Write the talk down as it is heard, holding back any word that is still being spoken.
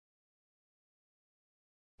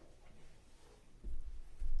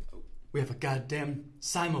We have a goddamn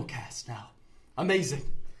simulcast now. Amazing.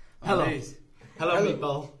 Hello. Amazing. Hello,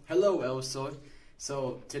 Meetball. Hello, El Soy.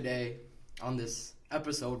 So today, on this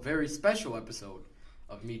episode, very special episode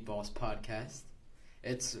of Meetball's podcast,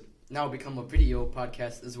 it's now become a video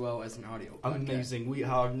podcast as well as an audio podcast. Amazing. We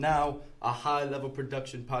are now a high-level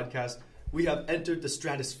production podcast. We have entered the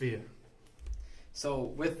stratosphere. So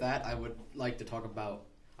with that, I would like to talk about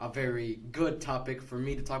a very good topic for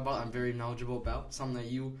me to talk about. I'm very knowledgeable about, something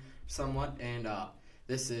that you somewhat, and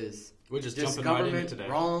this is We're just this jumping right in government today.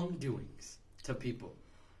 wrongdoings to people.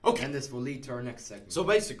 Okay. And this will lead to our next segment. So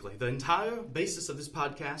basically, the entire basis of this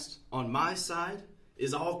podcast on my side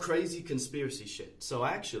is all crazy conspiracy shit. So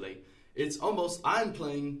actually, it's almost I'm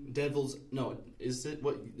playing devil's. No, is it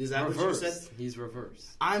what is that? Reverse. What you said? He's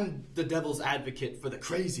reverse. I'm the devil's advocate for the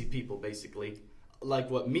crazy people, basically, like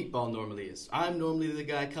what Meetball normally is. I'm normally the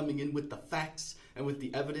guy coming in with the facts and with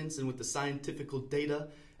the evidence and with the scientific data,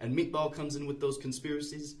 and Meetball comes in with those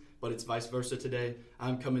conspiracies. But it's vice versa today.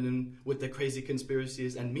 I'm coming in with the crazy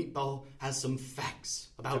conspiracies, and Meetball has some facts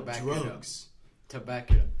about drugs. To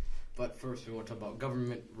back it up. But first, we want to talk about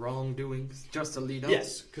government wrongdoings, just to lead up.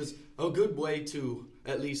 Yes, because a good way to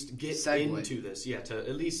at least get Segue. into this, to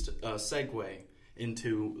at least segue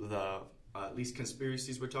into the at least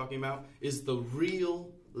conspiracies we're talking about, is the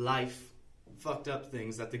real life fucked up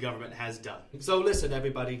things that the government has done. So listen,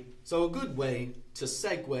 everybody. So a good way to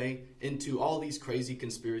segue into all these crazy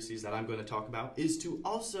conspiracies that I'm going to talk about is to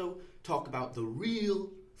also talk about the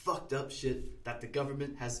real fucked up shit that the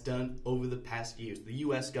government has done over the past years, the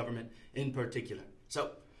U.S. government in particular.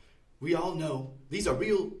 So we all know these are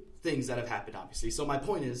real things that have happened, obviously. So my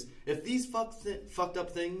point is, if these fucked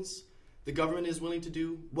up things the government is willing to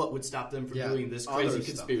do, what would stop them from doing this crazy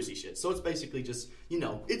conspiracy shit? So it's basically just,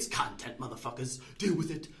 it's content, motherfuckers. Deal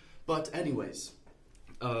with it. But anyways,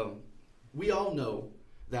 we all know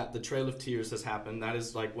that the Trail of Tears has happened. That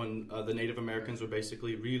is like when the Native Americans were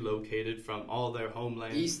basically relocated from all their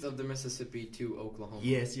homeland. East of the Mississippi to Oklahoma.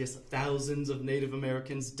 Yes. Thousands of Native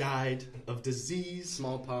Americans died of disease,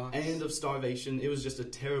 smallpox, and of starvation. It was just a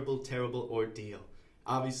terrible, terrible ordeal.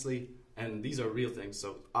 Obviously, and these are real things.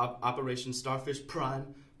 So Operation Starfish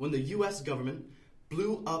Prime, when the U.S. government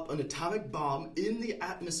blew up an atomic bomb in the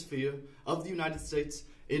atmosphere of the United States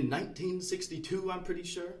in 1962, I'm pretty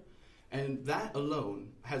sure. And that alone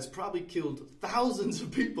has probably killed thousands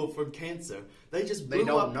of people from cancer. They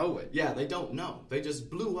don't know it. Yeah, they don't know. They just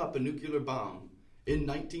blew up a nuclear bomb in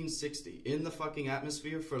 1960 in the fucking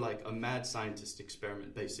atmosphere for like a mad scientist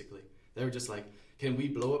experiment, basically. They were just like, can we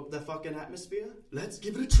blow up the fucking atmosphere? Let's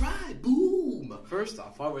give it a try. Boom! First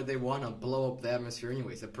off, why would they want to blow up the atmosphere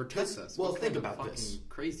anyways? It protects us. Well, what think kind of about this.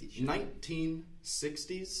 Crazy shit.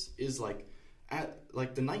 1960s is like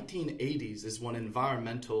the 1980s is when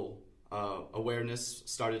environmental awareness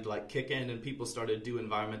started like kicking and people started to do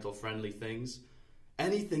environmental friendly things.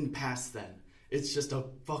 Anything past then, it's just a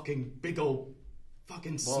fucking big old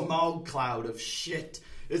fucking smog cloud of shit.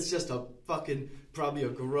 It's just a fucking, probably a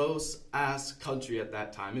gross ass country at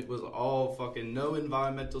that time. It was all fucking no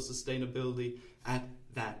environmental sustainability at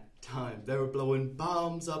that time. They were blowing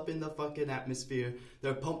bombs up in the fucking atmosphere.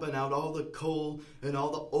 They're pumping out all the coal and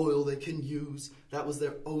all the oil they can use. That was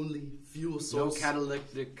their only fuel source. No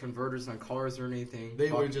catalytic converters on cars or anything.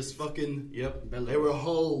 They were just fucking, they were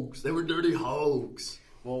hogs. They were dirty hogs.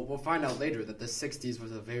 Well, we'll find out later that the 60s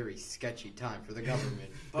was a very sketchy time for the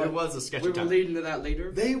government. But it was a sketchy time. We will lead into that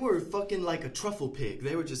later. They were fucking like a truffle pig.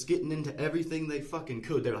 They were just getting into everything they fucking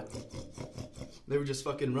could. They were like... They were just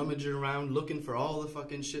fucking rummaging around looking for all the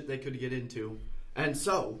fucking shit they could get into. And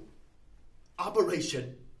so,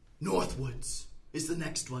 Operation Northwoods is the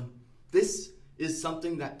next one. This is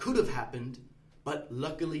something that could have happened, but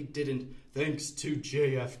luckily didn't, thanks to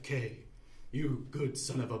JFK. You good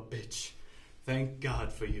son of a bitch. Thank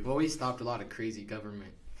God for you. Well, he stopped a lot of crazy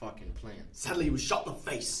government fucking plans. Sadly, he was shot in the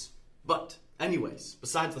face. But, anyways,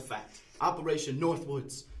 besides the fact, Operation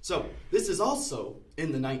Northwoods. So, this is also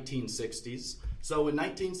in the 1960s. So, in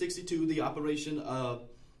 1962, the Operation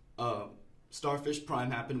Starfish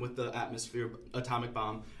Prime happened with the atmosphere atomic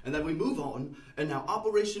bomb. And then we move on, and now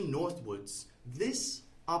Operation Northwoods. This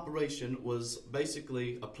operation was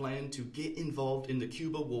basically a plan to get involved in the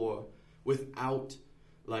Cuba War without,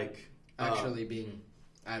 like... actually being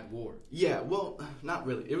at war. Yeah, well, not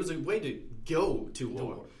really. It was a way to go to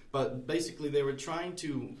war. But basically they were trying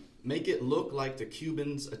to make it look like the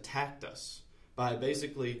Cubans attacked us by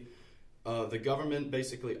basically the government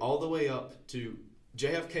basically all the way up to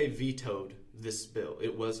JFK vetoed this bill.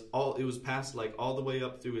 It was passed like all the way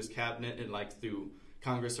up through his cabinet and like through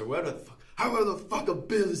Congress or whatever the fuck. However the fuck a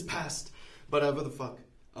bill is passed. But whatever the fuck.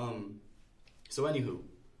 So anywho,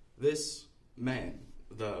 this man,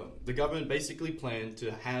 the government basically planned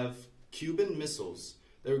to have Cuban missiles.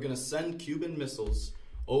 They were going to send Cuban missiles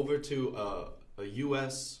over to a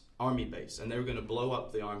U.S. Army base, and they were going to blow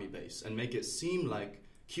up the Army base and make it seem like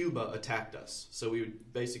Cuba attacked us. So we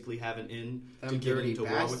would basically have an in to get into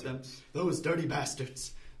war with them. Those dirty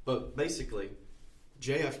bastards. But basically,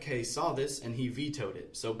 JFK saw this and he vetoed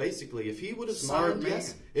it. So basically, if he would have signed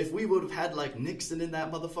yes, if we would have had like Nixon in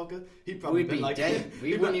that motherfucker, he'd probably been like dead.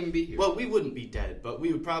 We wouldn't even be here. Well, we wouldn't be dead, but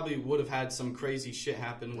we would have had some crazy shit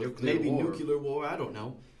happen with nuclear war. I don't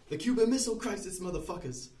know. The Cuban Missile Crisis,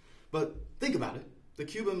 motherfuckers. But think about it. The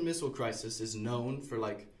Cuban Missile Crisis is known for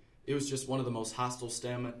like it was just one of the most hostile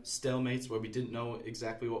stalemates where we didn't know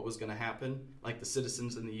exactly what was going to happen. Like the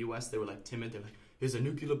citizens in the U.S., they were like timid. They're like, "Here's a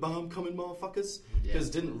nuclear bomb coming, motherfuckers." Because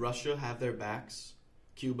didn't Russia have their backs?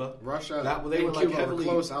 Cuba, Russia, they were like Cuba heavily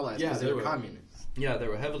were close allies. Yeah, they were communists. Yeah, they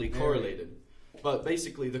were heavily correlated. But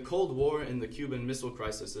basically, the Cold War and the Cuban Missile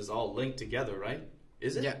Crisis is all linked together, right?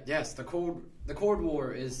 Is it? Yeah. Yes. The Cold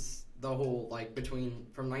War is the whole like between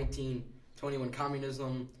from 1920 when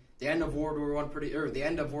communism, the end of World War the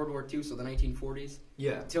end of World War II, so the 1940s.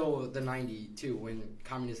 Yeah. Till the 92 when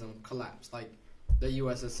communism collapsed, like the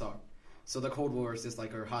USSR. So the Cold War is just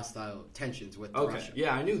like our hostile tensions with Russia.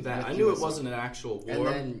 Yeah, I knew that. I knew it wasn't an actual war. And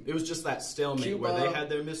then it was just that stalemate Cuba, where they had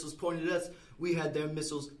their missiles pointed at us, we had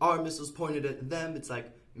our missiles pointed at them. It's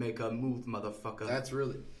like, make a move, motherfucker. That's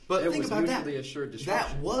really... But it think was about mutually that. assured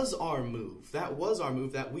destruction. That was our move. That was our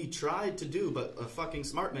move that we tried to do, but a fucking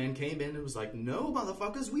smart man came in and was like, "No,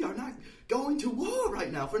 motherfuckers, we are not going to war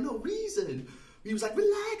right now for no reason." He was like,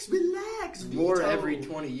 "Relax, veto." War every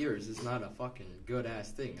 20 years is not a fucking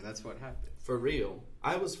good-ass thing, and that's what happened. For real.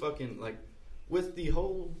 I was fucking, like, with the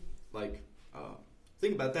whole, like,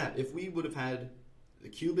 think about that. If we would have had the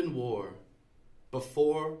Cuban War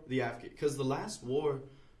before the Afghan... Because the last war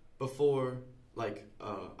before... like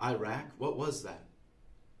Iraq, what was that?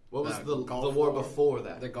 What was the war before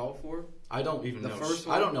that? The Gulf War? I don't even know. The first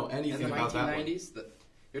one? I don't know anything about that one. In the 1990s?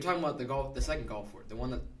 You're talking about the second Gulf War, the one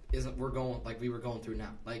that we were going through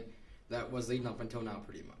now. Like, that was leading up until now,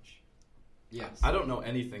 pretty much. Yes. I don't know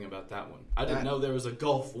anything about that one. I didn't know there was a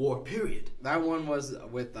Gulf War, period. That one was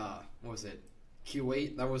with, what was it?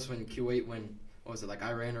 Kuwait? That was when Kuwait, what was it, like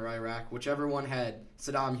Iran or Iraq? Whichever one had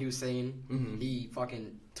Saddam Hussein, he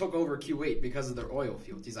fucking took over Kuwait because of their oil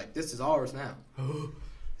fields. He's like, this is ours now.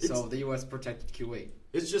 So the U.S. protected Kuwait.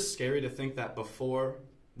 It's just scary to think that before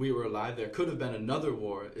we were alive, there could have been another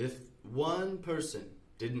war if one person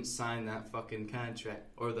didn't sign that fucking contract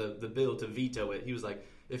or the bill to veto it. He was like,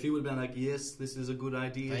 if he would have been like, yes, this is a good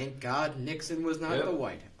idea. Thank God Nixon was not at the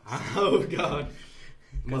White House. Oh, God.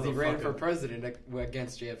 Because he ran for president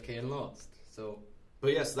against JFK and lost. So,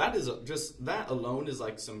 but yes, that is just that alone is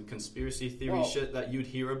like some conspiracy theory shit that you'd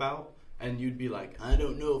hear about, and you'd be like, I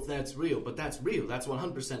don't know if that's real, but that's real. That's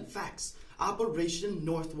 100% facts. Operation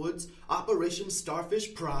Northwoods, Operation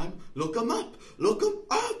Starfish Prime. Look 'em up. Look 'em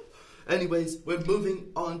up. Anyways, we're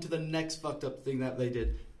moving on to the next fucked up thing that they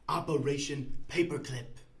did. Operation Paperclip.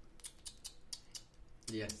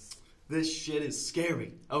 Yes. This shit is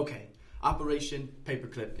scary. Okay. Operation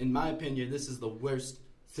Paperclip. In my opinion, this is the worst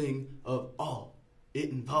thing of all. It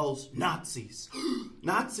involves Nazis.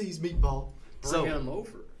 Nazis, Meatball.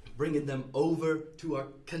 Bringing them over to our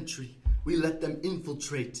country. We let them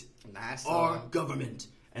infiltrate our government.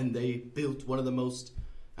 And they built one of the most,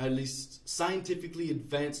 at least, scientifically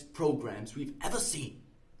advanced programs we've ever seen.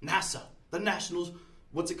 NASA. The National...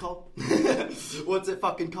 What's it called? What's it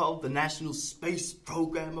fucking called? The National Space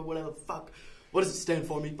Program or whatever the fuck. What does it stand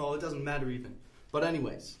for, Meatball? It doesn't matter even. But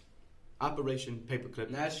anyways, Operation Paperclip.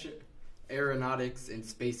 National Aeronautics and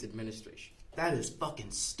Space Administration. That is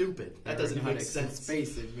fucking stupid. That doesn't make sense. And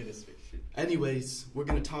Space Administration. Anyways, we're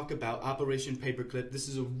going to talk about Operation Paperclip. This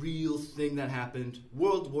is a real thing that happened.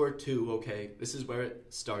 World War II, okay. This is where it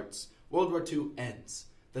starts. World War II ends.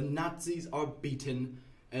 The Nazis are beaten.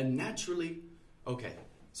 And naturally... Okay,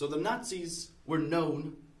 so the Nazis were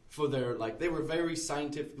known for their, like, they were very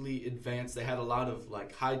scientifically advanced. They had a lot of,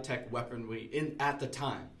 like, high-tech weaponry at the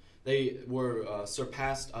time. They were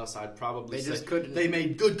surpassed us, I'd probably say. They just couldn't. They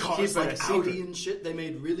made good cars like Audi and shit. They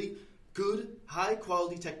made really good,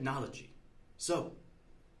 high-quality technology. So,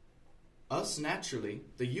 us, naturally,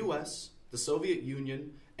 the U.S., the Soviet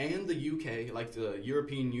Union, and the U.K., like the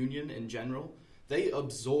European Union in general, they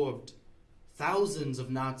absorbed thousands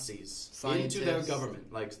of Nazis into their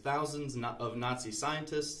government, like thousands of Nazi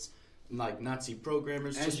scientists, like Nazi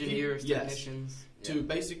programmers, engineers, technicians, to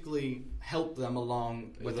basically help them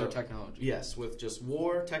along with their technology. Yes, with just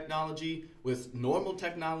war technology, with normal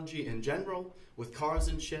technology in general, with cars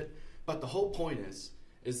and shit. But the whole point is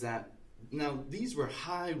is that now these were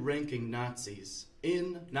high-ranking Nazis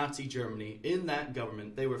in Nazi Germany, in that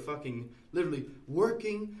government. They were fucking literally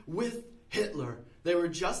working with Hitler. They were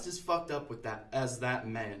just as fucked up with that as that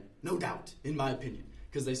man, no doubt, in my opinion,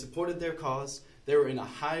 because they supported their cause. They were in a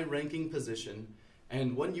high-ranking position,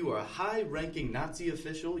 and when you are a high-ranking Nazi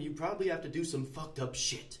official, you probably have to do some fucked up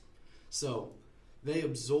shit. So they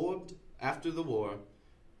absorbed after the war.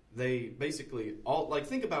 They basically all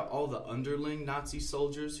think about all the underling Nazi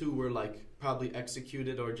soldiers who were probably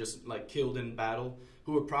executed or just killed in battle,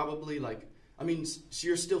 who were probably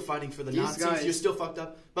you're still fighting for the Nazis. Guys, you're still fucked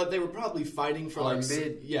up, but they were probably fighting for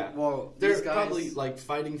they're probably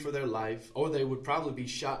fighting for their life, or they would probably be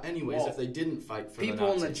shot anyways if they didn't fight for the Nazis.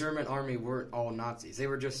 People in the German army weren't all Nazis. They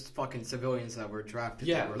were just fucking civilians that were drafted.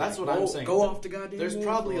 Yeah, that's what I'm saying. Go off the goddamn. There's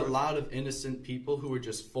probably a lot of innocent people who were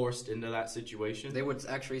just forced into that situation. They would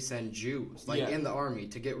actually send Jews in the army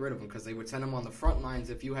to get rid of them, because they would send them on the front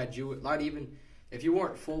lines if you had not even if you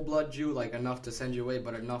weren't full blood Jew enough to send you away,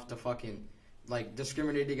 but enough to fucking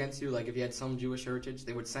discriminate against you. If you had some Jewish heritage,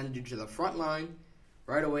 they would send you to the front line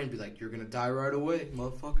right away and be like, you're gonna die right away,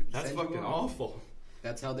 motherfucker. That's fucking awful.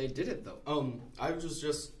 That's how they did it, though.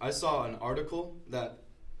 I saw an article that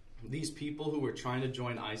these people who were trying to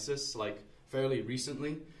join ISIS fairly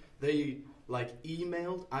recently, they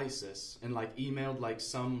emailed ISIS and emailed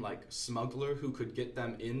some smuggler who could get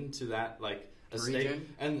them into that estate, region.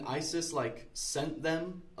 And ISIS sent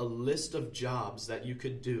them a list of jobs that you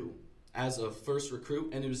could do as a first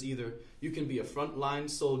recruit, and it was either you can be a frontline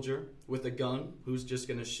soldier with a gun who's just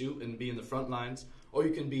going to shoot and be in the front lines, or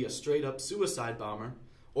you can be a straight up suicide bomber,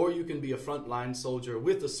 or you can be a frontline soldier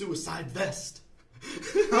with a suicide vest.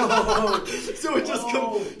 So it just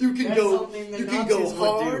you can go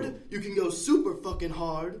hard, you can go super fucking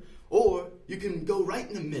hard, or you can go right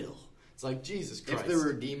in the middle. It's Jesus Christ. If there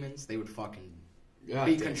were demons, they would fucking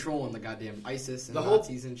be controlling the goddamn ISIS and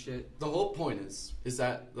Nazis and shit. The whole point is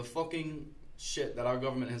that the fucking shit that our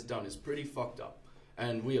government has done is pretty fucked up.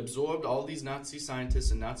 And we absorbed all these Nazi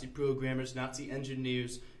scientists and Nazi programmers, Nazi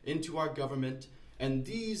engineers into our government. And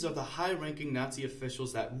these are the high-ranking Nazi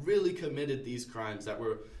officials that really committed these crimes, that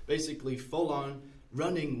were basically full-on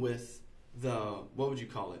running with the, what would you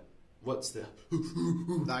call it? What's the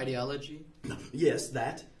ideology? Yes,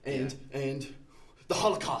 that. And the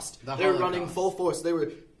Holocaust. They were running full force. They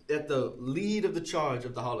were at the lead of the charge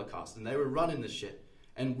of the Holocaust, and they were running the shit.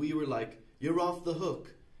 And we were like, you're off the hook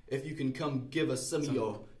if you can come give us some of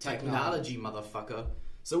your technology, motherfucker.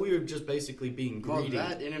 So we were just basically being greedy. Well,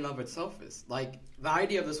 that in and of itself is, the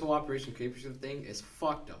idea of this whole Operation Paperclip thing is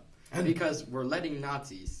fucked up. Because we're letting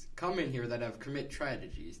Nazis come in here that have commit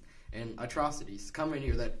tragedies and atrocities, come in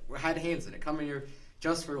here that had hands in it, come in here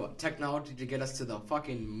just for what? Technology to get us to the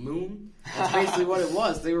fucking moon? That's basically what it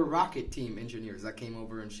was. They were rocket team engineers that came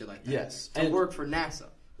over and shit like that. Yes. To work for NASA.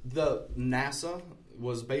 The NASA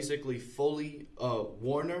was basically fully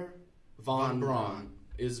Warner von Braun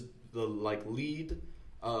is the lead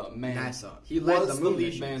man. NASA. He led the moon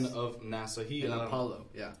lead man of NASA. He Apollo.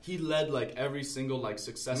 Yeah. He led every single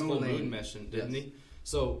successful moon mission, didn't he?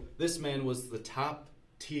 So this man was the top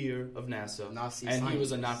tier of NASA, he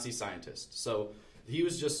was a Nazi scientist. So he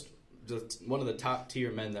was just one of the top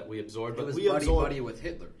tier men that we absorbed. But we absorbed buddy with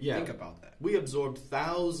Hitler. Yeah, think about that. We absorbed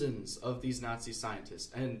thousands of these Nazi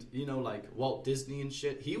scientists, and Walt Disney and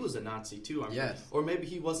shit. He was a Nazi too. Or maybe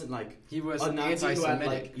he wasn't he was a Nazi who had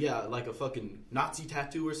anti-Semitic. A fucking Nazi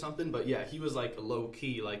tattoo or something. But yeah, he was a low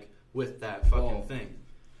key with that fucking thing.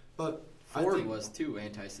 But Ford was too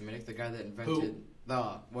anti-Semitic. The guy that invented.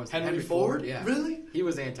 Henry Ford? Yeah. Really? He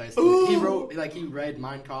was anti-Semitic. He wrote, he read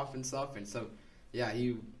Mein Kampf and stuff, and so, yeah,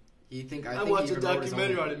 I watched a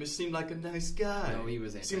documentary on him. He seemed like a nice guy. No, he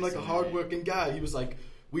was anti-Semitic. Seemed like a hard-working guy. He was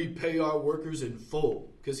we pay our workers in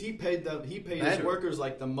full. Because he paid his workers,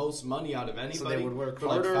 the most money out of anybody. So they would work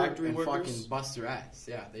harder and fucking bust their ass.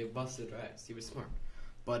 Yeah, they busted their ass. He was smart.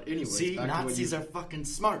 But anyways, see, Nazis are fucking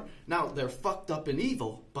smart. Now, they're fucked up and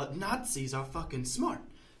evil, but Nazis are fucking smart.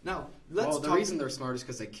 Now, let's the reason they're smart is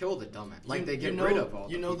because they kill the dumbass. They get rid of all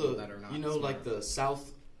the people that are not smart. The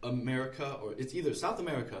South America, or it's either South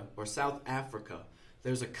America or South Africa,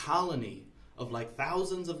 there's a colony of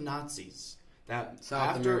thousands of Nazis that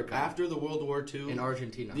after the World War II in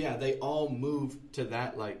Argentina. Yeah, they all moved to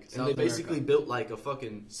that and they basically built a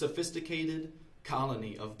fucking sophisticated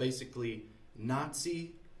colony of basically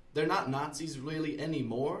Nazi. They're not Nazis really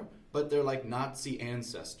anymore. But they're Nazi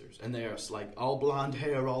ancestors, and they are all blonde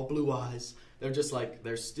hair, all blue eyes. They're just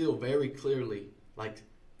they're still very clearly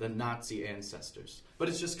the Nazi ancestors. But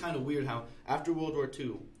it's just kind of weird how after World War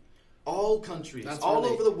II, All countries, That's all where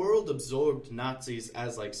they- over the world absorbed Nazis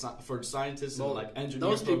as like for scientists and like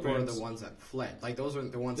engineering Those people programs. are the ones that fled. Like those are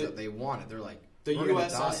the ones that they wanted. They're like The we're gonna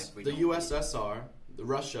die if we don't leave. USSR,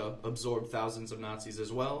 Russia absorbed thousands of Nazis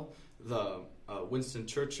as well. The Winston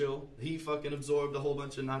Churchill, he fucking absorbed a whole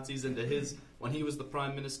bunch of Nazis into his when he was the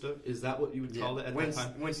prime minister. Is that what you would call it at that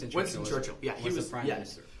time? Winston Churchill. Yeah, he was the prime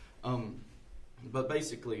minister. But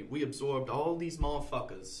basically, we absorbed all these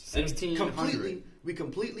motherfuckers. 1600. We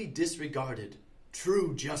completely disregarded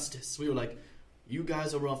true justice. We were like, you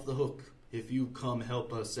guys are off the hook if you come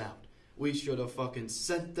help us out. We should have fucking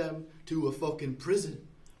sent them to a fucking prison.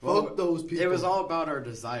 Well, fuck those people. It was all about our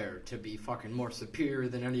desire to be fucking more superior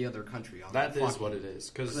than any other country. That is what it is.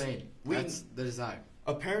 Because that's the desire.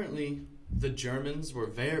 Apparently, the Germans were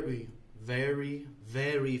very, very,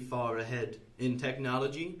 very far ahead in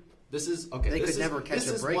technology. This is okay. They could never catch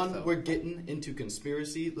a break. This is one we're getting into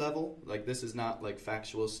conspiracy level. Like this is not like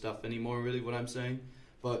factual stuff anymore. Really, what I'm saying,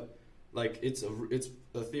 but like it's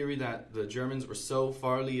a theory that the Germans were so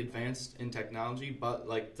farly advanced in technology, but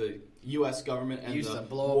like the U.S. government and used the to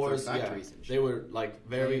blow wars, up their factories and shit. they were like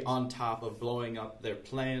very on top of blowing up their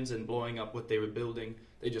plans and blowing up what they were building.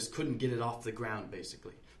 They just couldn't get it off the ground,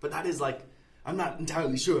 basically. But that is like, I'm not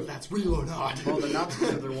entirely sure if that's real or not. Well, the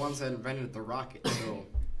Nazis are the ones that invented the rocket, so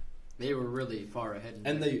they were really far ahead.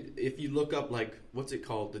 And if you look up like, what's it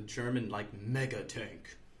called, the German like mega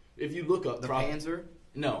tank. If you look up the Panzer.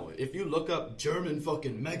 No, if you look up German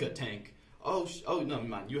fucking mega tank. Oh no,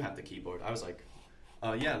 man, you have the keyboard. I was like,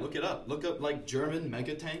 yeah, look it up. Look up like German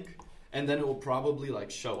mega tank, and then it will probably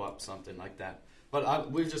like show up something like that.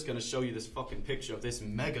 But we're just gonna show you this fucking picture of this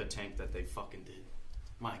mega tank that they fucking did.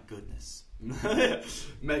 My goodness,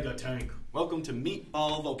 mega tank. Welcome to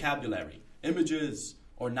Meatball Vocabulary. Images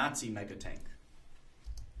or Nazi mega tank.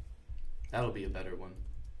 That'll be a better one.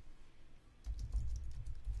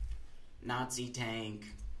 Nazi tank.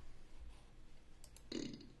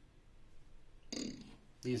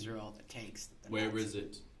 These are all the tanks. Where is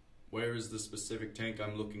it? Where is the specific tank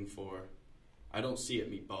I'm looking for? I don't see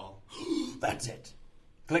it, Meatball. That's it.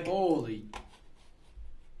 Click. Holy.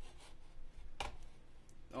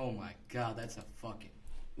 Oh my god, that's a fucking...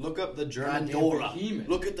 Look up the German goddamn Dora. behemoth.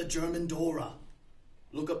 Look at the German Dora.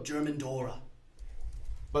 Look up German Dora.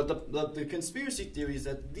 But the conspiracy theory is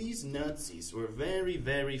that these Nazis were very,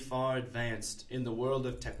 very far advanced in the world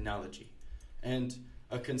of technology. And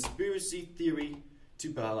a conspiracy theory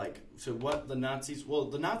to what the Nazis... Well,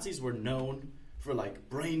 the Nazis were known for, like,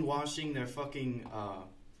 brainwashing their fucking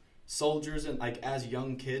soldiers and, like, as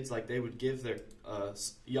young kids. Like, they would give their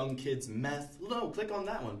young kids meth. No, click on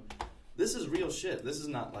that one. This is real shit. This is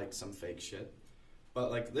not, like, some fake shit. But,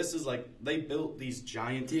 like, this is, like, they built these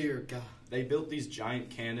giant... Dear God. They built these giant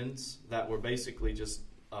cannons that were basically just...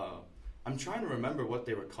 I'm trying to remember what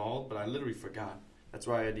they were called, but I literally forgot. That's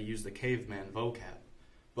why I had to use the caveman vocab.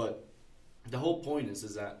 But the whole point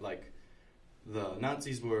is that, like, the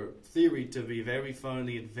Nazis were theoried to be very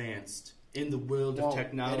farly advanced in the world of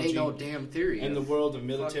technology. It ain't no damn theory. In the world of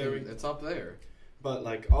military. Fucking, it's up there. But,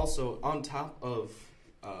 like, also, on top of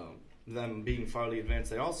them being farly advanced,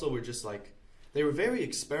 they also were just, like... They were very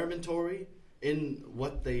experimentary in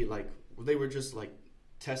what they, like... They were just, like,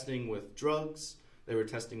 testing with drugs. They were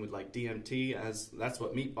testing with, like, DMT, as that's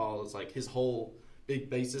what Meatball is, like, his whole big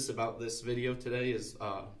basis about this video today is...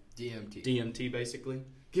 DMT. DMT, basically.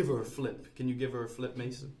 Give her a flip. Can you give her a flip,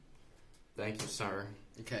 Mason? Thank you, sir.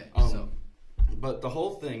 Okay, But the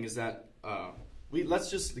whole thing is that...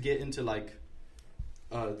 let's just get into, like,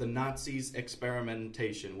 the Nazis'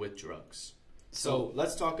 experimentation with drugs. So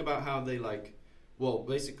let's talk about how they, like... Well,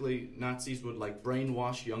 basically, Nazis would, like,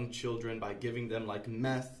 brainwash young children by giving them, like,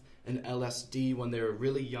 meth and LSD when they were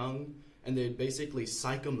really young, and they'd basically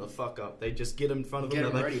psych them the fuck up. They'd just get them in front of them,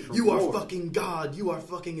 and they're like, you are fucking God, you are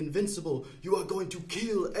fucking invincible, you are going to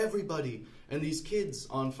kill everybody. And these kids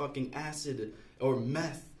on fucking acid or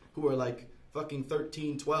meth who are, like, fucking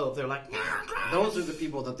 13, 12, they're like... Those are the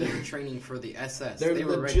people that they were training for the SS. They're they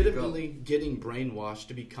were legitimately getting brainwashed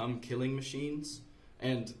to become killing machines,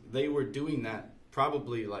 and they were doing that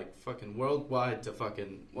probably, like, fucking worldwide to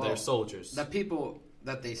fucking their soldiers. The people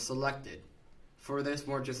that they selected for this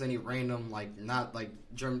weren't just any random, like, not, like,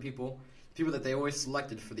 German people. People that they always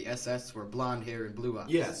selected for the SS were blonde hair and blue eyes.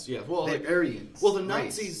 Yes. Well, they're like, Aryans. Well, the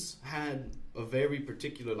Nazis had a very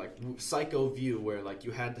particular, like, psycho view where, like,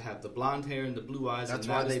 you had to have the blonde hair and the blue eyes, That's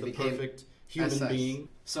and why that they is the became perfect human SS. being.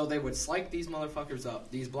 So they would psych these motherfuckers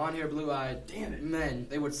up. These blonde hair, blue eyed men.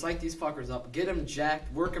 They would psych these fuckers up, get them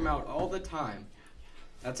jacked, work them out all the time.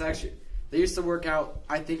 That's actually... They used to work out,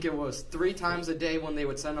 I think it was 3 times a day when they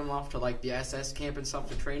would send them off to, like, the SS camp and stuff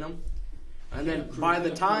to train them. And then by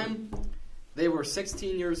the time they were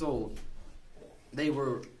 16 years old, they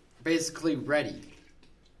were basically ready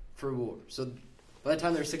for war. So by the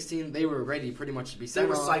time they were 16, they were ready pretty much to be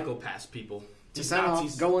sent off. They were psychopaths, people. To send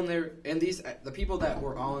off, go in there, and the people that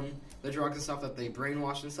were on the drugs and stuff that they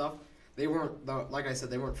brainwashed and stuff, they weren't, like I said,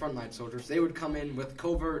 they weren't frontline soldiers. They would come in with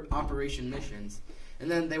covert operation missions, and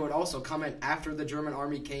then they would also come in after the German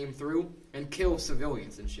army came through and kill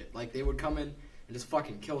civilians and shit. Like, they would come in and just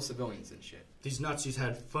fucking kill civilians and shit. These Nazis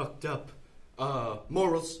had fucked up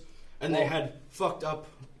morals, and they had fucked up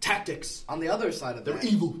tactics. On the other side of that, they're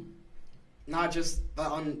evil. Not just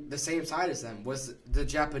on the same side as them was the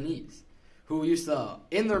Japanese, who used to,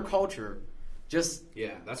 in their culture, just...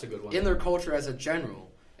 Yeah, that's a good one. In their culture as a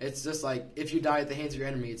general, it's just like, if you die at the hands of your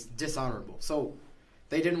enemy, it's dishonorable. So,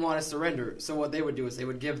 they didn't want to surrender, so what they would do is they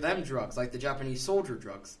would give them drugs, like the Japanese soldier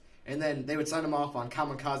drugs, and then they would send them off on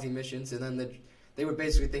kamikaze missions, and then they would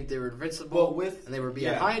basically think they were invincible, and they would be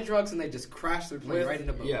high in drugs, and they just crash their plane right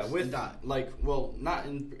into boats and die.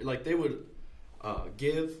 They would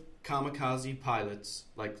give kamikaze pilots,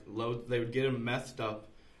 they would get them methed up,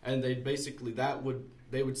 and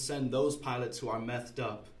they would send those pilots who are methed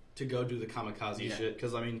up to go do the kamikaze shit.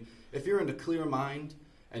 Because, I mean, if you're in a clear mind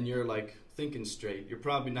and you're, thinking straight, you're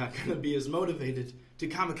probably not going to be as motivated to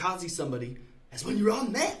kamikaze somebody as when you're on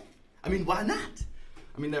meth. I mean, why not?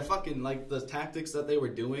 I mean, they're fucking, the tactics that they were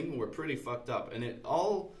doing were pretty fucked up. And it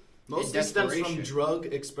all mostly stems from drug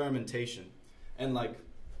experimentation. And,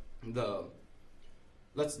 do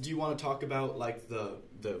you want to talk about,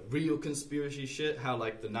 the real conspiracy shit? How,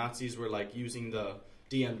 the Nazis were, using the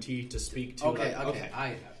DMT to speak to... Okay.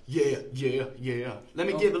 Yeah. Let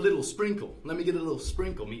me give a little sprinkle.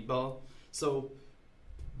 Meatball. So,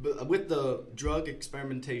 with the drug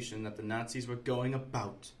experimentation that the Nazis were going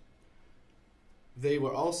about, they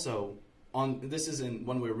were also this isn't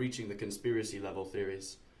when we're reaching the conspiracy level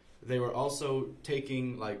theories. They were also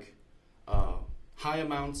taking high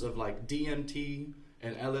amounts of DMT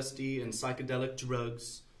and LSD and psychedelic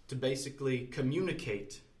drugs to basically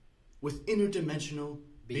communicate with interdimensional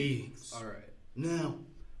beings. All right. Now,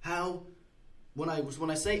 when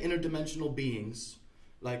I say interdimensional beings,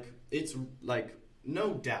 it's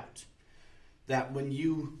no doubt that when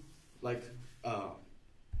you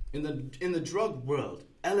in the drug world,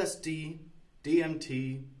 LSD,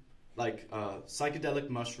 DMT, psychedelic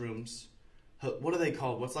mushrooms, what are they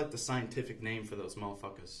called? What's the scientific name for those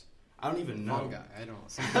motherfuckers? I don't even know. Fungi. I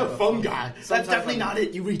don't know. Fungi. That's definitely not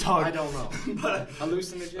it, you retard. I don't know. But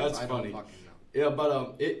hallucinogens? That's I funny. don't fucking know. Yeah,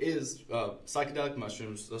 but it is psychedelic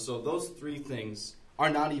mushrooms. So those three things are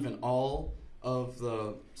not even all of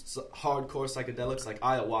the hardcore psychedelics.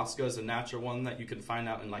 Ayahuasca is a natural one that you can find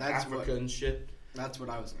out in Africa and shit. That's what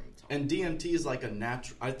I was going to talk about. And DMT is a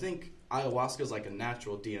natural... I think ayahuasca is a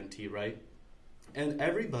natural DMT, right? And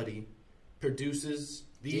everybody produces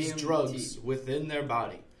these drugs within their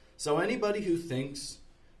body. So anybody who thinks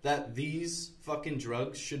that these fucking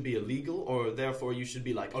drugs should be illegal, or therefore you should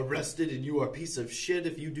be arrested and you are a piece of shit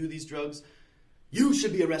if you do these drugs, you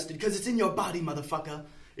should be arrested because it's in your body, motherfucker.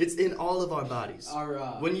 It's in all of our bodies.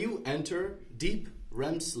 When you enter deep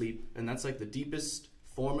REM sleep, and that's the deepest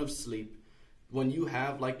form of sleep, when you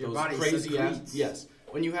have those crazy ass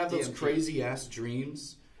when you have those crazy ass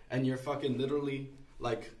dreams and you're fucking literally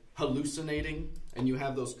hallucinating, and you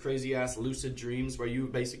have those crazy ass lucid dreams where you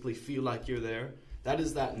basically feel like you're there, that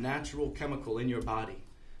is that natural chemical in your body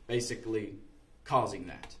basically causing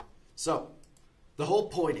that. So the whole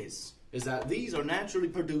point is that these are naturally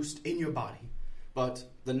produced in your body, but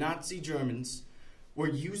the Nazi Germans were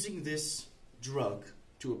using this drug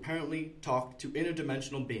to apparently talk to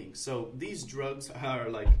interdimensional beings. So these drugs are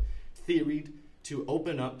theoried to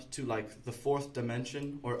open up to the fourth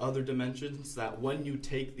dimension or other dimensions, that when you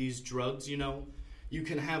take these drugs, you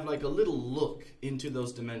can have a little look into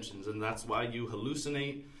those dimensions, and that's why you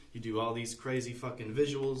hallucinate, you do all these crazy fucking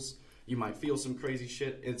visuals, you might feel some crazy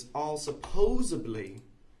shit. It's all supposedly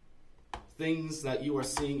things that you are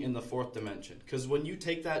seeing in the fourth dimension. Because when you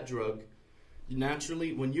take that drug,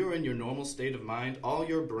 naturally, when you're in your normal state of mind, all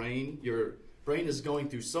your brain is going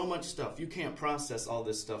through so much stuff. You can't process all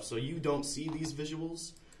this stuff, so you don't see these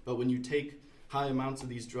visuals. But when you take high amounts of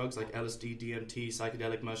these drugs like LSD, DMT,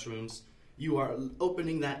 psychedelic mushrooms, you are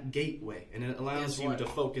opening that gateway, and it allows you to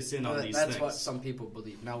focus in on these things. That's what some people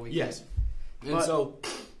believe. Now we Yes. And so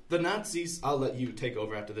the Nazis, I'll let you take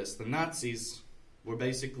over after this. The Nazis were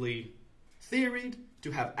basically theoried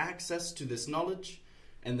to have access to this knowledge,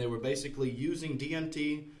 and they were basically using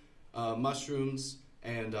DMT, mushrooms,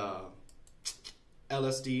 and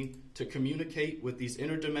LSD to communicate with these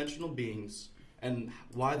interdimensional beings, and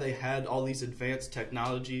why they had all these advanced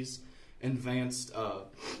technologies advanced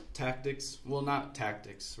tactics. Well, not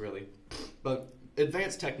tactics, really. But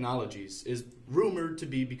advanced technologies is rumored to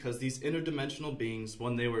be because these interdimensional beings,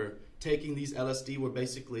 when they were taking these LSD, were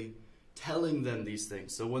basically telling them these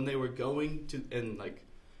things. So when they were going to and like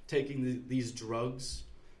taking these drugs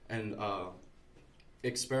and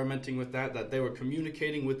experimenting with that they were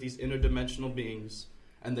communicating with these interdimensional beings,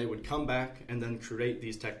 and they would come back and then create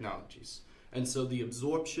these technologies. And so the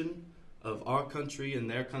absorption of our country and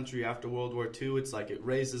their country after World War II, it's like it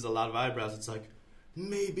raises a lot of eyebrows. It's like,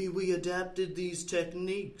 maybe we adapted these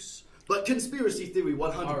techniques. But conspiracy theory,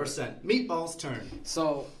 100%. Meatball's turn.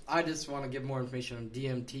 So, I just want to give more information on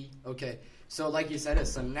DMT. Okay, so like you said,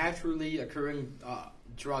 it's a naturally occurring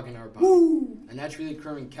drug in our body. Woo! A naturally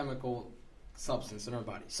occurring chemical substance in our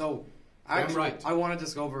body. So, Damn right. I want to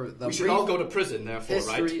just go over the we should all go to prison, therefore,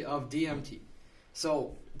 history right? of DMT.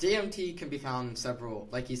 So, DMT can be found in several,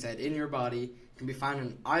 like you said, in your body. It can be found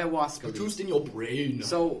in ayahuasca. Produced in your brain.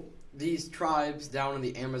 So, these tribes down in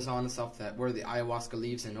the Amazon and stuff that where the ayahuasca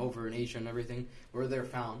leaves and over in Asia and everything, where they're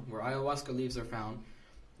found, where ayahuasca leaves are found,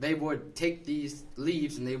 they would take these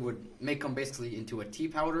leaves and they would make them basically into a tea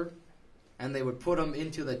powder, and they would put them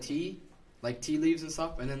into the tea, like tea leaves and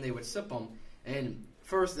stuff, and then they would sip them. And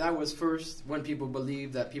that was when people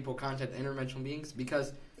believed that people contact interdimensional beings,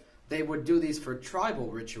 because they would do these for tribal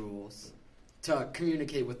rituals to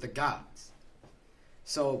communicate with the gods.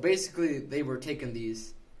 So basically, they were taking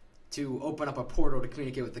these to open up a portal to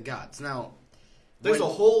communicate with the gods. Now, there's a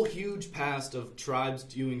whole huge past of tribes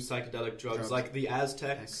doing psychedelic drugs, like the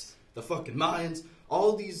Aztecs, the fucking Mayans.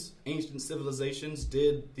 All these ancient civilizations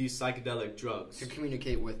did these psychedelic drugs to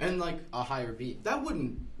communicate with and like a higher being. That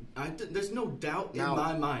wouldn't. There's no doubt in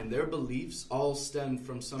my mind their beliefs all stemmed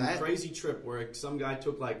from some crazy trip where some guy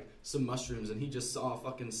took like some mushrooms and he just saw a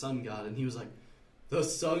fucking sun god and he was like, the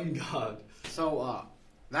sun god. So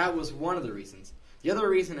that was one of the reasons. The other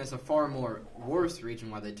reason is a far more worse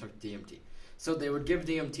reason why they took DMT. So they would give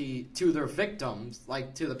DMT to their victims,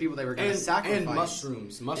 like to the people they were going to sacrifice.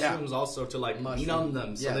 And mushrooms also to like numb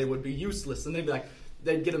them, so they would be useless. And they'd be like,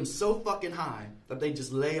 they'd get them so fucking high that they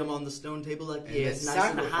just lay them on the stone table like, it's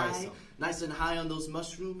nice and high on those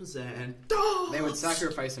mushrooms, and they would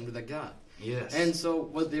sacrifice them to the god. Yes. And so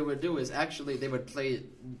what they would do is actually they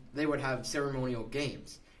would have ceremonial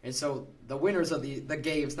games. And so the winners of the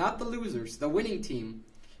games, not the losers, the winning team,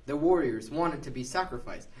 the warriors, wanted to be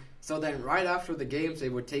sacrificed. So then right after the games, they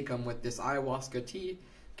would take them with this ayahuasca tea,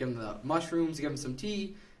 give them the mushrooms, give them some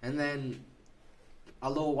tea, and then a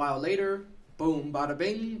little while later, boom, bada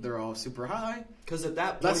bing, they're all super high. Because at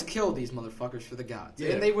that point, let's kill these motherfuckers for the gods.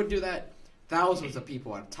 Yeah. And they would do that thousands of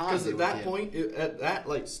people at a time. Because at that point, at that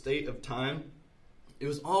like state of time, it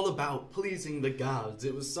was all about pleasing the gods.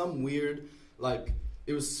 It was some weird, like,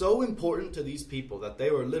 it was so important to these people that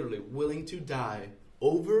they were literally willing to die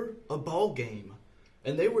over a ball game.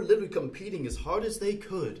 And they were literally competing as hard as they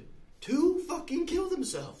could to fucking kill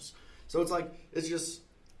themselves. So it's like, it's just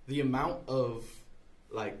the amount of,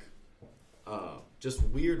 like, just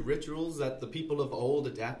weird rituals that the people of old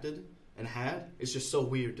adapted and had. It's just so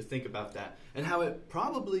weird to think about that. And how it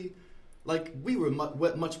probably, like, we were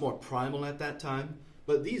much more primal at that time.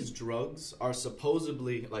 But these drugs are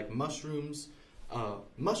supposedly, like, mushrooms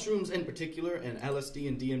in particular, and LSD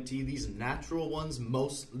and DMT, these natural ones,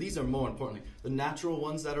 these are more importantly, the natural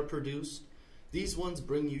ones that are produced, these ones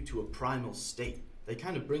bring you to a primal state. They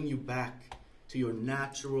kind of bring you back to your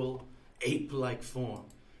natural ape-like form.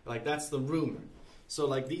 Like, that's the rumor. So,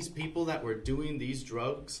 like, these people that were doing these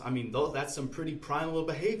drugs, I mean, that's some pretty primal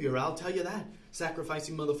behavior, I'll tell you that.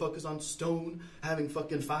 Sacrificing motherfuckers on stone, having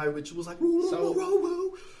fucking fire rituals, like,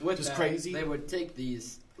 woo, just crazy. They would take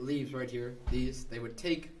these leaves right here, they would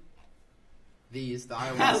take these, the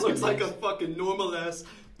ayahuasca that looks leaves. like a fucking normal ass,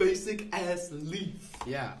 basic ass leaf.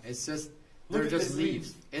 Yeah, it's just, they're just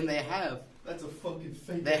leaves. And they have, that's a fucking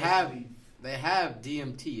fake ass leaf. They have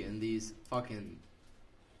DMT in these fucking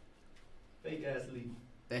fake ass leaf.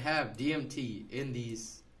 They have DMT in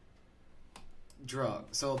these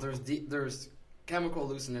drugs. So there's chemical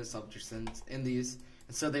hallucinant substances in these,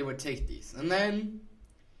 and so they would take these. And then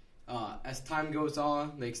as time goes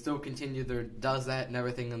on, they still continue does that and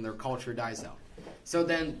everything, and their culture dies out. So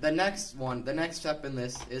then the next step in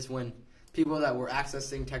this is when people that were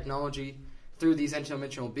accessing technology through these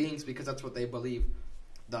interdimensional beings, because that's what they believe.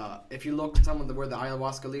 If you look at where the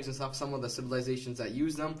ayahuasca leaves and stuff, some of the civilizations that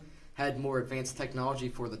use them had more advanced technology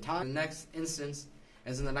for the time. The next instance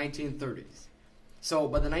is in the 1930s. So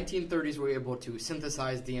by the 1930s, we were able to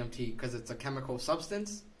synthesize DMT because it's a chemical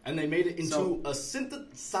substance. And they made it into a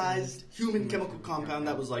synthesized human chemical compound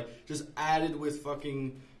that was like just added with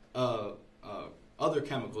fucking other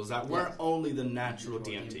chemicals that weren't only the natural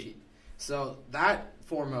DMT. So that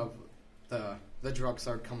form of the drug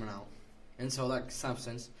started coming out, and so that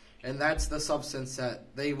substance, and that's the substance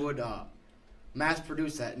that they would mass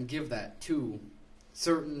produce that and give that to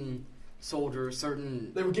certain soldiers,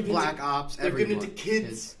 certain black ops. They were giving it to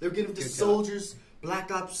kids. They were giving it to soldiers,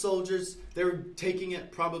 black ops soldiers. They were taking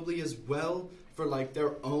it probably as well for like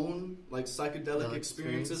their own like psychedelic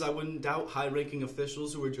experiences. I wouldn't doubt high-ranking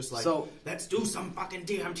officials who were just like, let's do some fucking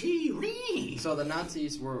DMT. So the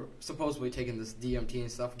Nazis were supposedly taking this DMT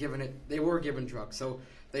and stuff, they were given drugs. So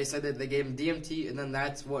they said that they gave them DMT, and then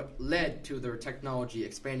that's what led to their technology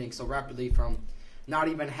expanding so rapidly from not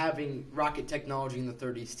even having rocket technology in the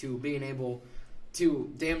 30s to being able to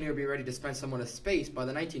damn near be ready to send someone to space by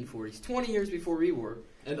the 1940s, 20 years before we were,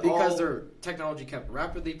 because their technology kept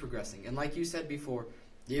rapidly progressing. And like you said before,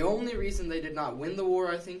 the only reason they did not win the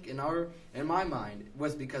war, I think, in my mind,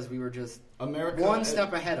 was because we were just one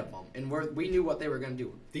step ahead of them, and we knew what they were going to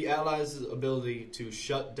do. The Allies' ability to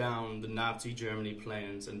shut down the Nazi Germany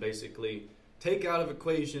plans and basically take out of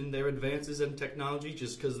equation their advances in technology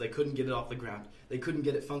just because they couldn't get it off the ground. They couldn't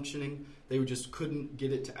get it functioning. They just couldn't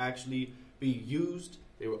get it to actually be used.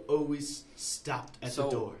 They were always stopped at the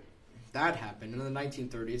door. That happened. In the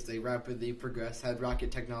 1930s, they rapidly progressed, had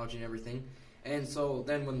rocket technology and everything. And so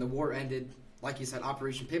then when the war ended, like you said,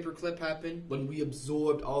 Operation Paperclip happened. When we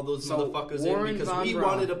absorbed all those motherfuckers in because we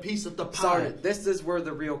wanted a piece of the pie. Sorry, this is where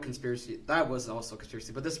the real conspiracy, that was also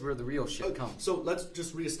conspiracy, but this is where the real shit comes. So let's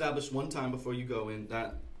just reestablish one time before you go in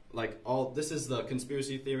that, this is the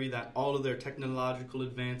conspiracy theory that all of their technological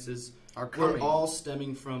advances were all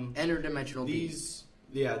stemming from interdimensional beings.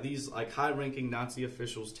 These like high-ranking Nazi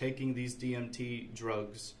officials taking these DMT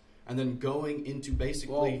drugs and then going into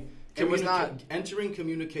basically entering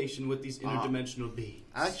communication with these interdimensional beings.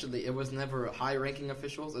 Actually, it was never high-ranking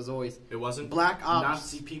officials. As always, it wasn't black ops.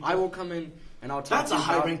 Nazi people. I will come in and I'll talk. That's a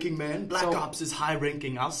high-ranking man. Black ops is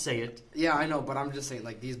high-ranking. I'll say it. Yeah, I know, but I'm just saying,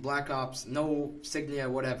 like these black ops, no signia,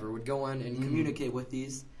 whatever, would go in and communicate with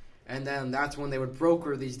these, and then that's when they would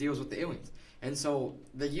broker these deals with the aliens. And so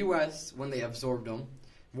the U.S., when they absorbed them,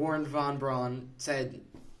 Warren von Braun said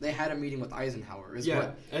they had a meeting with Eisenhower.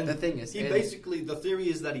 And the thing is, the theory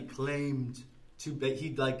is that he claimed he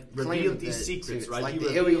revealed these secrets, right? Like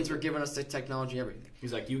the aliens were giving us the technology, everything.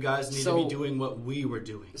 He's like, you guys need to be doing what we were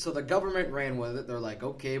doing. So the government ran with it. They're like,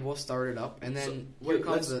 okay, we'll start it up, and then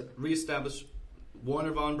let's reestablish.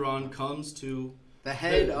 Warner von Braun comes to the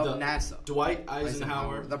head of NASA, Dwight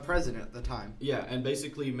Eisenhower, the president at the time. Yeah, and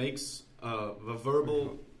basically makes a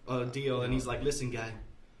verbal deal, and he's like, listen, guy.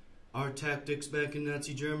 Our tactics back in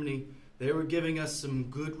Nazi Germany, they were giving us some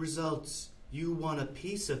good results. You want a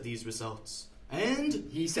piece of these results. And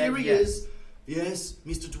he said yes. Yes,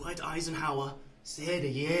 Mr. Dwight Eisenhower said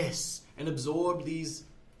yes and absorbed these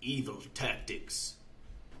evil tactics.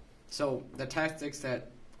 So the tactics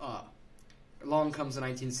that along comes the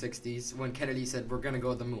 1960s when Kennedy said we're going to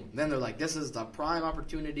go to the moon. Then they're like, this is the prime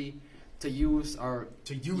opportunity to use our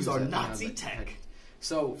Nazi tech.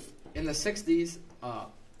 So in the 60s,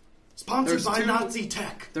 sponsored by Nazi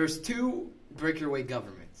tech. There's two breakaway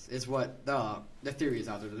governments, is what the theory is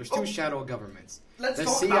out there. There's two shadow governments. Let's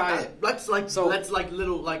talk about that.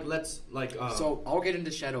 So I'll get into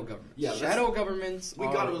shadow governments. Yeah, shadow governments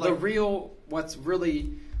are what's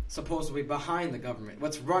really supposedly behind the government.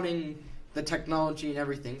 What's running the technology and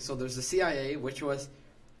everything. So there's the CIA, which was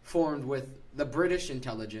formed with the British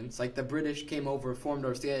intelligence. Like the British came over, formed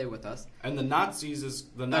our CIA with us. And the Nazis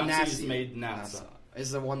made NASA.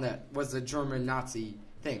 Is the one that was the German Nazi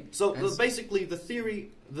thing. So basically, the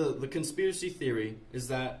theory, the conspiracy theory, is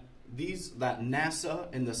that NASA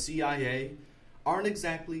and the CIA aren't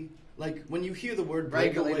exactly like when you hear the word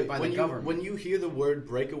regulated by the government. When you hear the word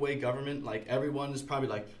breakaway government, like everyone is probably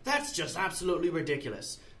like, that's just absolutely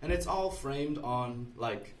ridiculous, and it's all framed on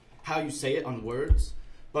like how you say it on words.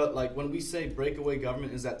 But like when we say breakaway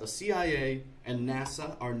government, is that the CIA and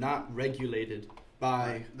NASA are not regulated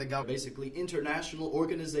by basically international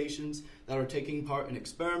organizations that are taking part in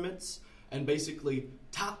experiments and basically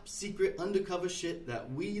top secret undercover shit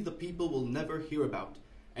that we the people will never hear about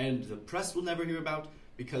and the press will never hear about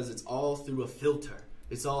because it's all through a filter.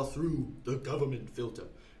 It's all through the government filter.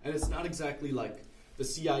 And it's not exactly like the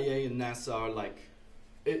CIA and NASA are like,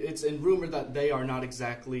 it's in rumor that they are not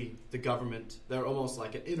exactly the government. They're almost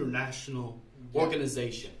like an international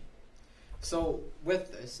organization. So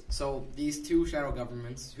with this, these two shadow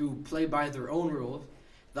governments who play by their own rules,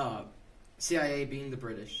 the CIA being the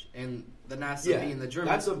British and the NASA being the German.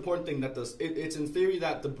 That's the important thing. That it's in theory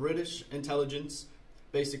that the British intelligence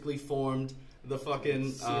basically formed the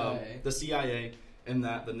fucking the CIA, and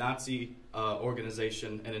that the Nazi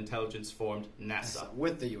organization and intelligence formed NASA.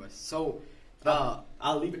 With the U.S. So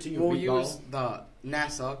I'll leave it to you. We'll use the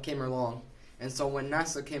NASA came along, and so when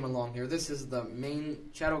NASA came along here, this is the main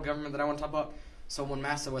shadow government that I want to talk about. So when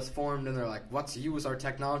NASA was formed, and they're like, "Let's use our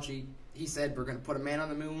technology." He said, "We're gonna put a man on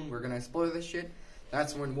the moon. We're gonna explore this shit."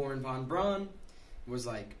 That's when Warren von Braun was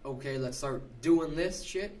like, "Okay, let's start doing this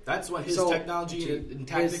shit." That's when his technology and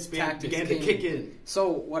tactics began to kick in. So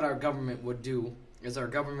what our government would do is our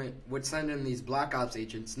government would send in these black ops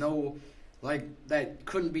agents, that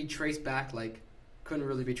couldn't be traced back, couldn't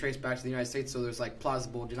really be traced back to the United States, so there's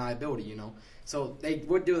plausible deniability, So they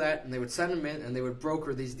would do that, and they would send them in, and they would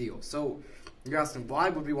broker these deals. So you're asking, why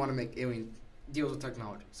would we want to make alien deals with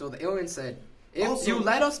technology? So the alien said, if you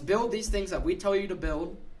let us build these things that we tell you to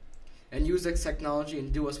build, and use this technology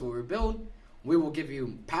and do us what we build, we will give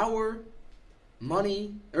you power,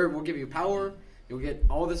 money, or we'll give you power, you'll get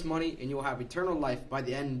all this money, and you'll have eternal life by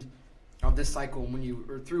the end of this cycle when you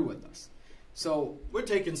are through with us. So we're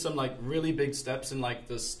taking some really big steps in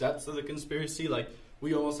the steps of the conspiracy.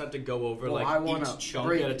 We almost have to go over each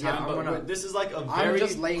chunk at a time. But this is a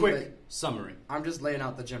very quick summary. I'm just laying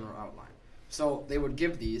out the general outline. So they would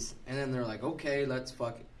give these, and then they're like, okay, let's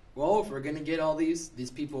fuck it. Well, if we're gonna get all these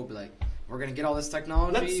people will be like, we're gonna get all this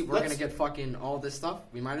technology, we're gonna get fucking all this stuff.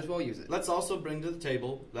 We might as well use it. Let's also bring to the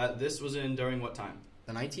table that this was during what time?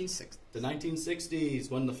 The 1960s. The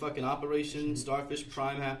 1960s, when the fucking Operation Starfish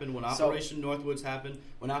Prime happened, when Operation Northwoods happened,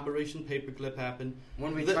 when Operation Paperclip happened.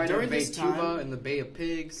 When we tried to invade Cuba in the Bay of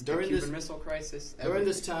Pigs, the Cuban Missile Crisis. During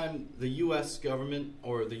this time, the U.S. government,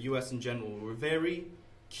 or the U.S. in general, were very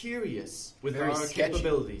curious with our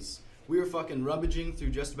capabilities. We were fucking rummaging through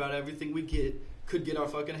just about everything we could get our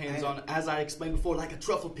fucking hands on. As I explained before, like a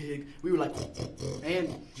truffle pig, we were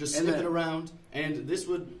just sniffing around. And this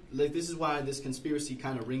is why this conspiracy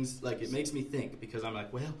kind of rings, it makes me think, because I'm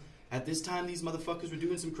like, well, at this time these motherfuckers were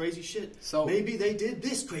doing some crazy shit. So maybe they did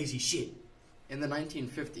this crazy shit. In the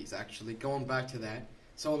 1950s, actually, going back to that.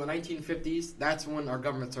 So in the 1950s, that's when our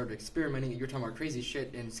government started experimenting. You're talking about crazy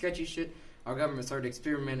shit and sketchy shit. Our government started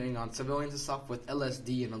experimenting on civilians and stuff with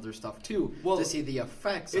LSD and other stuff too, to see the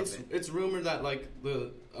effects of it. It's rumored that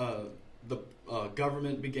the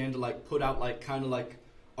government began to put out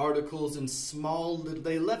articles in small.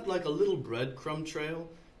 They left a little breadcrumb trail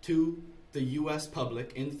to the U.S.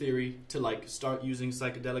 public, in theory, to start using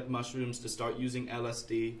psychedelic mushrooms, to start using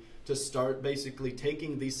LSD, to start basically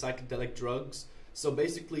taking these psychedelic drugs. So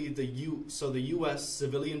basically, the U.S.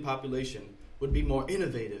 civilian population would be more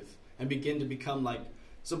innovative and begin to become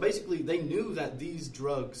so basically they knew that these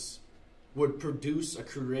drugs would produce a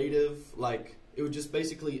creative, it would just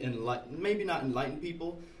basically maybe not enlighten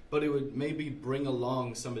people, but it would maybe bring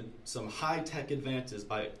along some high-tech advances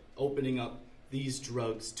by opening up these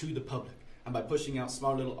drugs to the public and by pushing out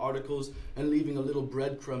smart little articles and leaving a little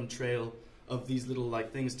breadcrumb trail of these little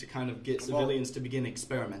things to kind of get civilians to begin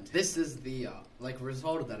experimenting. This is the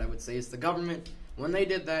result of that, I would say, is the government. When they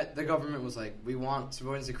did that, the government was like, we want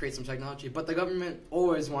civilians to create some technology, but the government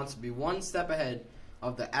always wants to be one step ahead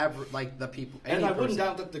of the average, the people. And I wouldn't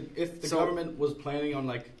doubt that if the government was planning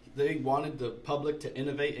on they wanted the public to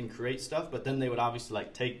innovate and create stuff, but then they would obviously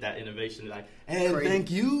take that innovation and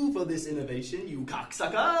thank you for this innovation, you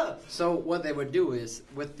cocksucker. So what they would do is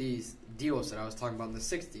with these deals that I was talking about in the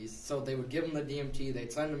 60s, so they would give them the DMT,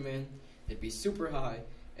 they'd send them in, it'd be super high,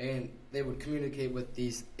 and they would communicate with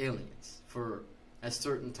these aliens for a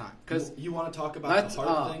certain time. Because you want to talk about the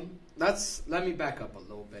hard thing? Let me back up a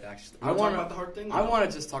little bit, actually. I want to talk about the hard thing? I want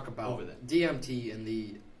to just talk about DMT and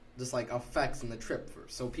the effects and the trip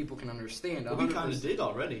first, so people can understand. Well, we kind of did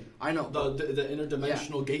already. I know the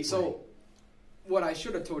interdimensional gateway. So what I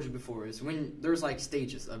should have told you before is when there's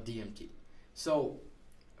stages of DMT. So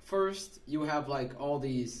first you have all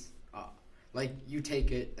these you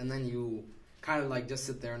take it and then you kind of just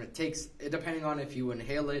sit there, and it takes, depending on if you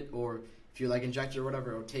inhale it or if you inject it or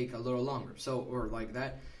whatever, it'll take a little longer. So or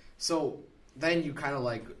that. So then you kind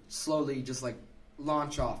of slowly just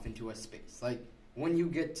launch off into a space. When you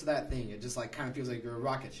get to that thing, it just kind of feels like you're a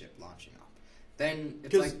rocket ship launching off. Then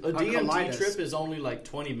it's because a DMT trip is only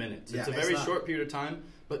 20 minutes. It's a very short period of time,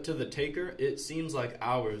 but to the taker, it seems like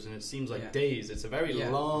hours and it seems like days. It's a very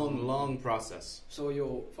long process. So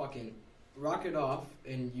you'll fucking rocket off,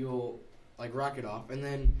 and you'll rocket off, and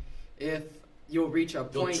then if you'll reach a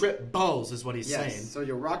point, you'll trip balls, is what he's saying. So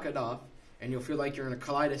you'll rocket off, and you'll feel like you're in a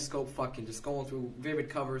kaleidoscope, fucking just going through vivid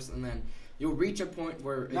covers, and then you'll reach a point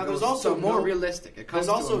where it goes more realistic. It comes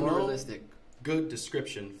to a more realistic good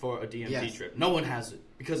description for a DMT Yes. trip. No one has it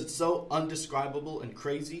because it's so undescribable and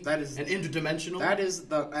crazy and interdimensional. That is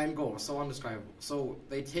the end goal. So undescribable. So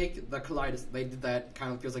they take the kaleidoscope. They did that.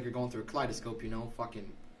 Kind of feels like you're going through a kaleidoscope. You know,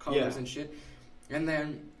 fucking colors and shit. And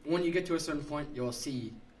then when you get to a certain point, you'll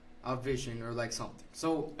see a vision or like something.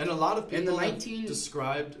 So and a lot of people have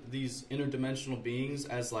described these interdimensional beings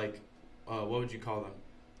as like, what would you call them?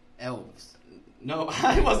 Elves. No,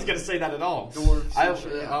 I wasn't gonna say that at all.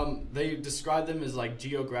 Dwarves. They describe them as like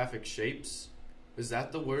geographic shapes. Is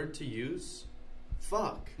that the word to use?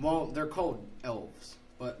 Fuck. Well, they're called elves,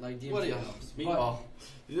 but like DMT what elves. Meatball.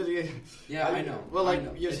 Yeah, I know. Well, like I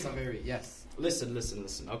know. It's a very yes. Listen.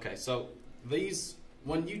 Okay, so these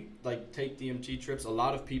when you like take DMT trips, a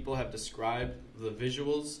lot of people have described the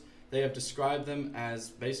visuals. They have described them as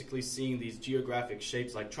basically seeing these geographic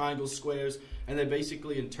shapes like triangles, squares, and they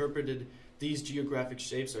basically interpreted these geographic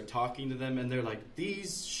shapes are talking to them, and they're like,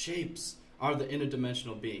 these shapes are the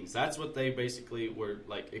interdimensional beings. That's what they basically were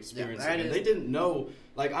like experiencing. And they didn't know,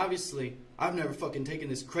 like obviously, I've never fucking taken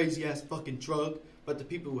this crazy ass fucking drug, but the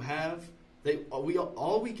people who have,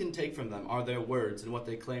 all we can take from them are their words and what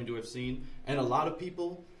they claim to have seen. And a lot of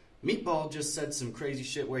people, Meatball just said some crazy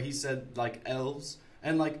shit where he said like elves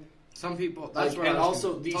and like some people. That's like, and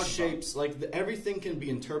also these shapes, like everything can be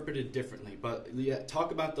interpreted differently. But yeah,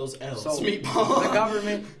 talk about those elves. So Meatball. The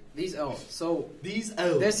government, these elves. So these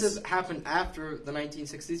elves. This has happened after the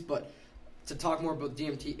 1960s, but to talk more about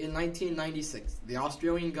DMT, in 1996, the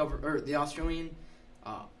Australian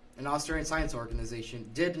an Australian science organization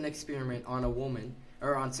did an experiment on a woman,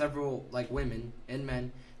 or on several like women and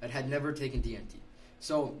men that had never taken DMT.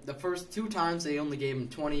 So the first 2 times they only gave them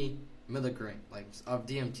 20 milligrams of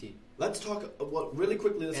DMT. Let's talk really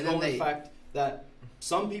quickly. Let's go on the fact that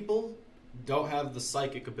some people don't have the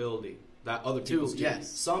psychic ability that other people do. Yes.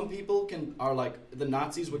 Some people are like the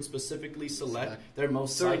Nazis would specifically select their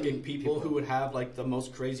most psychic people who would have like the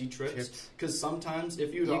most crazy trips. Because sometimes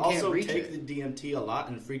if you also take the DMT a lot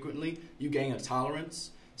and frequently, you gain a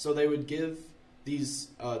tolerance. So they would give these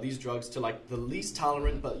drugs to like the least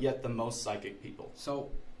tolerant but yet the most psychic people. So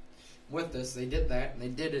with this, they did that, and they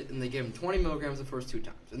did it, and they gave them 20 milligrams the first 2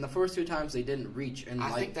 times. And the first 2 times, they didn't reach. And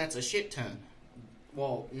I think that's a shit ton.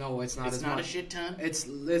 Well, no, it's not. It's not a shit ton? It's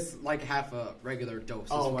like half a regular dose,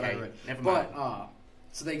 is what I read. Never mind. But,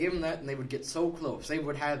 so they gave them that, and they would get so close. They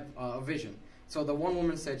would have a vision. So the one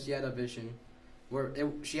woman said she had a vision where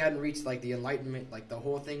she hadn't reached, like, the enlightenment, like, the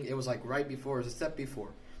whole thing. It was, like, right before, it was a step before,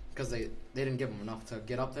 because they didn't give them enough to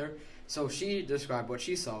get up there. So she described what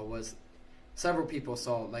she saw was several people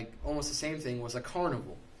saw, like, almost the same thing, was a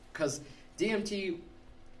carnival. Because DMT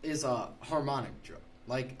is a harmonic drug.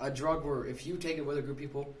 Like, a drug where if you take it with a group of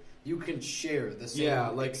people, you can share the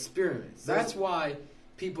same experience. That's why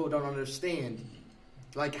people don't understand,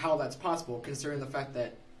 like, how that's possible, considering the fact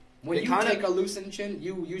that when you take a hallucinogen,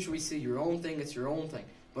 you usually see your own thing, it's your own thing.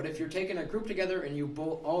 But if you're taking a group together and you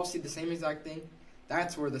both all see the same exact thing,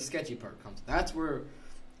 that's where the sketchy part comes. That's where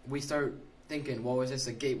we start thinking, well, is this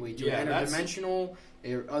a gateway to interdimensional?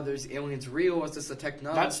 Are those aliens real? Is this a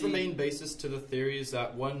technology? That's the main basis to the theory, is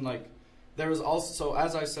that one, like, there was also,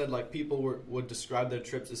 as I said, like, people would describe their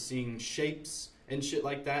trips as seeing shapes and shit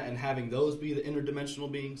like that and having those be the interdimensional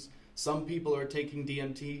beings. Some people are taking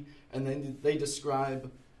DMT and then they describe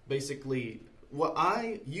basically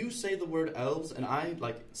you say the word elves, and I,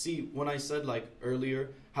 like, see, when I said, like, earlier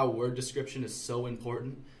how word description is so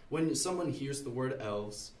important, when someone hears the word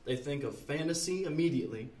elves, they think of fantasy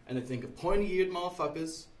immediately, and they think of pointy-eared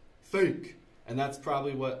motherfuckers, fake. And that's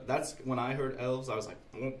probably that's when I heard elves, I was like,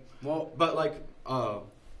 oh. Well, but like,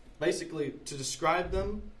 basically, to describe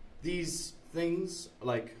them, these things,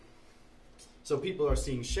 like, so people are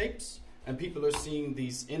seeing shapes, and people are seeing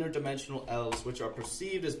these interdimensional elves, which are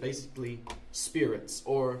perceived as basically spirits,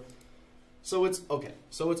 so it's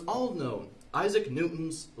all known. Isaac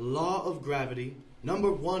Newton's law of gravity,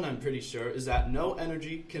 number 1, I'm pretty sure, is that no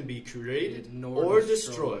energy can be created or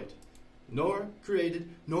destroyed. Nor created,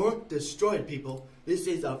 nor destroyed, people. This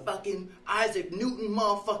is a fucking Isaac Newton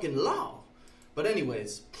motherfucking law. But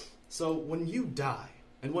anyways, so when you die,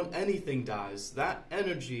 and when anything dies, that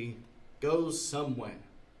energy goes somewhere.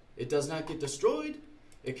 It does not get destroyed.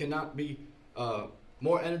 It cannot be,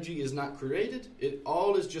 more energy is not created. It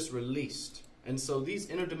all is just released. And so these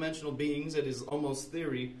interdimensional beings, it is almost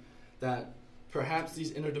theory that perhaps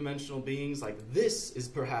these interdimensional beings, like this is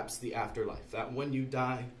perhaps the afterlife. That when you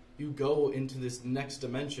die, you go into this next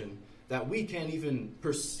dimension that we can't even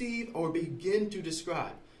perceive or begin to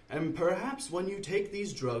describe. And perhaps when you take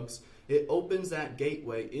these drugs, it opens that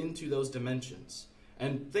gateway into those dimensions.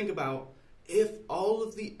 And think about if all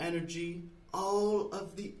of the energy all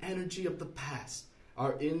of the energy of the past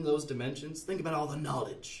are in those dimensions, think about all the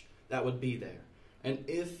knowledge that would be there. And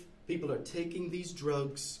if people are taking these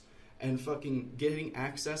drugs and fucking getting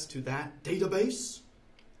access to that database,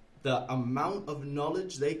 the amount of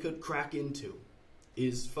knowledge they could crack into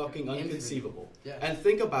is fucking inconceivable. Yeah. And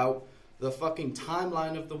think about the fucking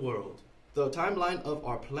timeline of the world. The timeline of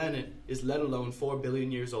our planet is let alone 4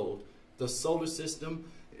 billion years old. The solar system,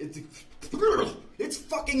 it's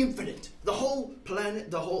fucking infinite. The whole planet,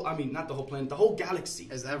 the whole galaxy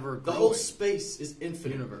As ever growing. the whole space is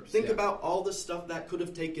infinite. Universe, Think yeah. about all the stuff that could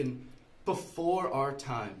have taken before our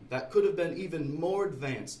time, that could have been even more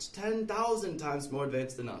advanced, 10,000 times more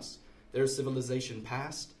advanced than us. Their civilization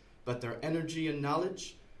passed, but their energy and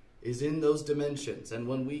knowledge is in those dimensions. And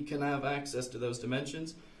when we can have access to those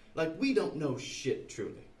dimensions, like, we don't know shit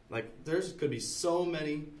truly. Like, there's could be so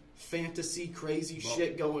many fantasy crazy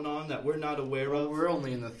shit going on that we're not aware of. We're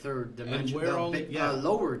only in the third dimension. And we're only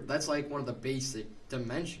lower. That's like one of the basic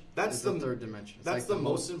dimensions. That's the third dimension. It's That's like the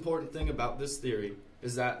most important thing about this theory,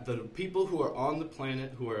 is that the people who are on the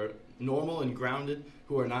planet, who are normal and grounded,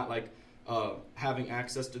 who are not like having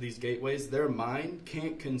access to these gateways, their mind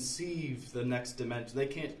can't conceive the next dimension. They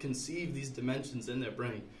can't conceive these dimensions in their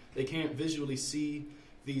brain. They can't visually see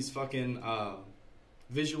these fucking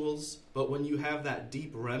visuals. But when you have that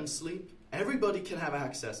deep REM sleep, everybody can have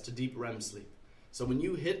access to deep REM sleep. So when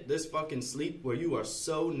you hit this fucking sleep where you are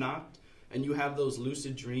so knocked and you have those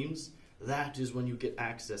lucid dreams, that is when you get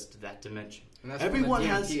access to that dimension. And that's Everyone when the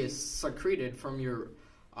has DMT is secreted from your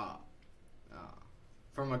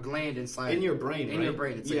from a gland inside in your brain. in right? your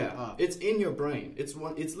brain. It's yeah, it's in your brain. It's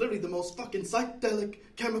literally the most fucking psychedelic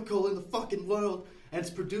chemical in the fucking world, and it's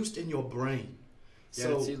produced in your brain. Yeah,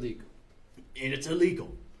 So it's illegal. and it's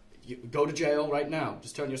illegal. You go to jail right now.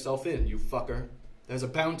 Just turn yourself in, you fucker. There's a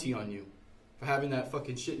bounty on you for having that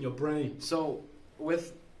fucking shit in your brain. So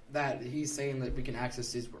with that, he's saying that we can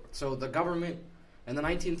access these worlds. So the government in the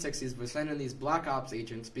 1960s was sending these black ops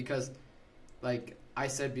agents because, like I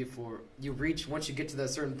said before, once you get to that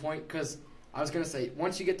certain point, because I was going to say,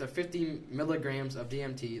 once you get to 50 milligrams of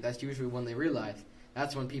DMT, that's usually when they realize,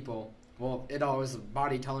 that's when people, well, it always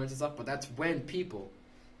body tolerance and stuff, but that's when people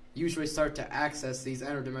usually start to access these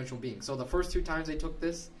interdimensional beings. So the first 2 times they took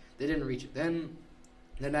this, they didn't reach it. Then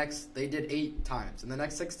the next, they did 8 times. And the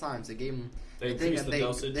next 6 times, they gave them They increased the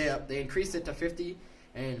dosage. They increased it to 50,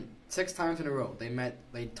 and 6 times in a row,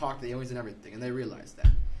 they talked to the aliens and everything, and they realized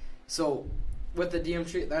that. So with the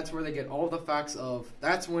DMT, that's where they get all the facts of.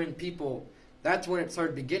 That's when it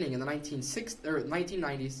started beginning in the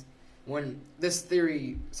 1990s, when this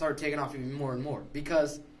theory started taking off even more and more.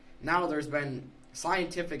 Because now there's been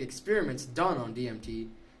scientific experiments done on DMT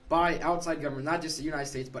by outside government, not just the United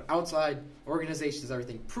States, but outside organizations,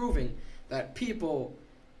 everything, proving that people,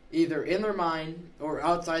 either in their mind or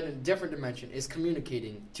outside in a different dimension, is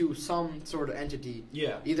communicating to some sort of entity.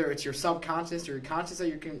 Yeah. Either it's your subconscious or your conscious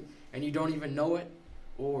that and you don't even know it,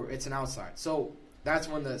 or it's an outside. So that's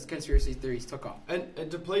when the conspiracy theories took off.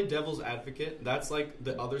 And to play devil's advocate, that's like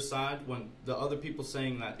the other side. When the other people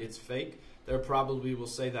saying that it's fake, they probably will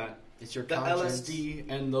say that It's your the conscience. LSD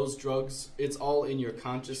and those drugs, it's all in your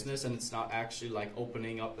consciousness, and it's not actually like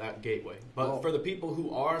opening up that gateway. But for the people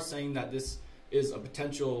who are saying that this is a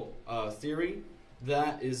potential theory,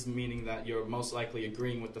 that is meaning that you're most likely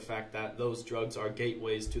agreeing with the fact that those drugs are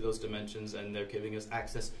gateways to those dimensions, and they're giving us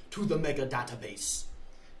access to the mega database.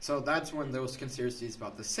 So that's when those conspiracies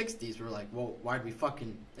about the 60s were like, well, why'd we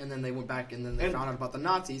fucking... And then they went back and then they found out about the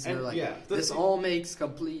Nazis, and they're like, this all makes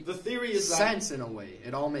complete sense in a way.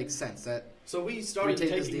 It all makes sense. So we started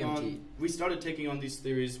taking on these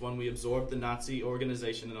theories when we absorbed the Nazi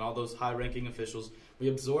organization and all those high-ranking officials. We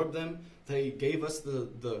absorbed them. They gave us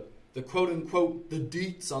the quote-unquote, the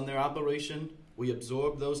deets on their operation. We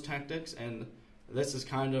absorbed those tactics, and this is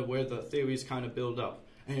kind of where the theories kind of build up.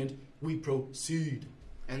 And we proceed.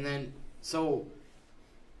 And then, so,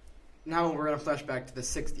 now we're going to flash back to the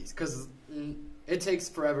 60s, because it takes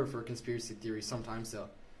forever for conspiracy theories sometimes to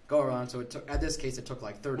go around, so at this case, it took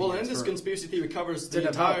like 30 years. Well, and this conspiracy theory covers the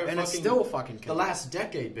entire and it's still fucking the last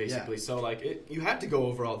decade, basically. Yeah. So, like, you had to go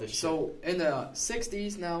over all this shit. So, in the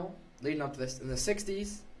 60s now, leading up to this, in the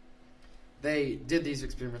 60s, they did these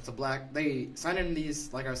experiments. They signed in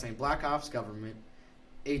these, like I was saying, black ops government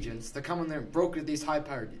agents to come in there and broker these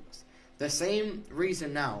high-powered deals. The same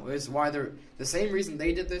reason now is why the same reason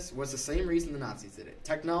they did this was the same reason the Nazis did it.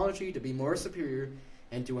 Technology to be more superior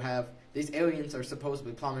and to have these aliens are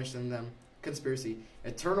supposedly promising them conspiracy,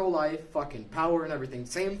 eternal life, fucking power and everything.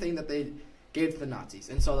 Same thing that they gave to the Nazis.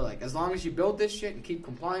 And so they're like, as long as you build this shit and keep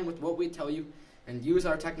complying with what we tell you and use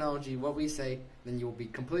our technology, what we say, then you'll be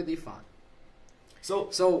completely fine. So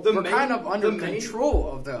we're kind of under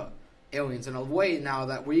control of the aliens in a way now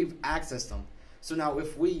that we've accessed them. So now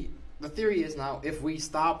the theory is now if we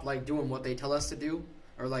stop like doing what they tell us to do,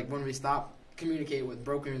 or like when we stop communicating with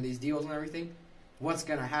brokering these deals and everything, what's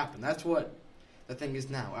gonna happen? That's what the thing is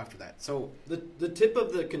now after that. So the tip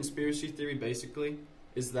of the conspiracy theory basically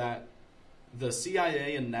is that the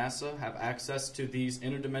CIA and NASA have access to these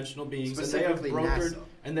interdimensional beings,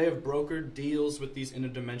 and they have brokered deals with these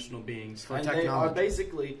interdimensional beings. For and technology. They are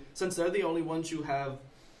basically, since they're the only ones who have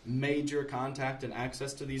major contact and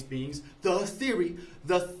access to these beings, the theory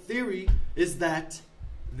is that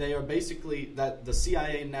they are basically, that the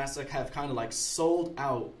CIA and NASA have kind of like sold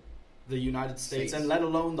out the United States and let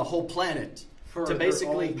alone the whole planet. For to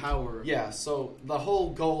basically their own power. Yeah, so the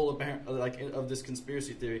whole goal of this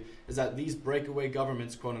conspiracy theory is that these breakaway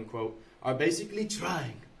governments, quote unquote, are basically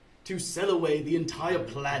trying to sell away the entire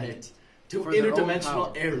planet to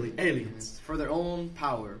interdimensional aliens for their own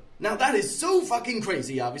power. Now that is so fucking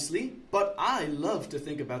crazy, obviously, but I love to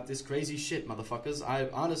think about this crazy shit, motherfuckers. I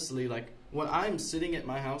honestly, like, when I'm sitting at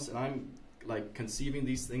my house and I'm like conceiving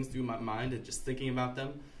these things through my mind and just thinking about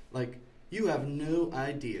them, like, you have no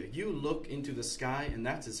idea. You look into the sky, and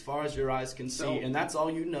that's as far as your eyes can see, and that's all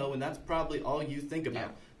you know, and that's probably all you think about.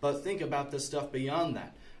 Yeah. But think about the stuff beyond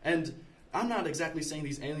that. And I'm not exactly saying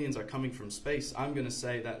these aliens are coming from space. I'm going to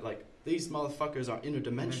say that, like, these motherfuckers are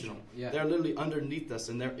interdimensional. Yeah. They're literally underneath us,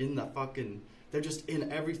 and they're in the fucking... They're just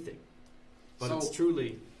in everything. But it's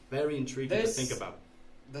truly very intriguing to think about.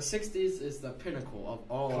 The 60s is the pinnacle of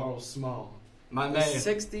all... Carl Small. My man. The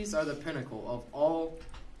 60s are the pinnacle of all...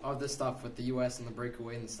 of the stuff with the U.S. and the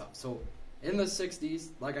breakaway and stuff. So, in the 60s,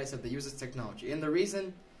 like I said, they use this technology. And the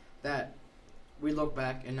reason that we look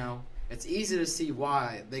back and now, it's easy to see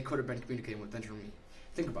why they could have been communicating with Benjamin.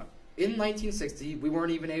 Think about it. In 1960, we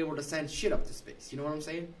weren't even able to send shit up to space. You know what I'm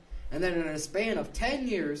saying? And then in a span of 10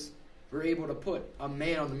 years, we were able to put a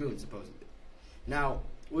man on the moon, supposedly. Now,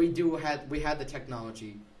 we had the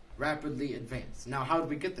technology rapidly advanced. Now, how did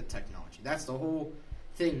we get the technology? That's the whole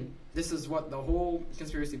thing. This is what the whole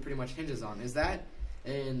conspiracy pretty much hinges on, is that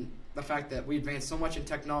and the fact that we advanced so much in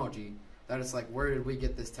technology that it's like, where did we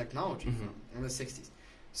get this technology from in the 60s?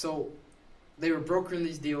 So they were brokering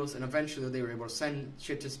these deals, and eventually they were able to send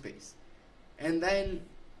shit to space. And then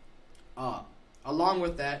along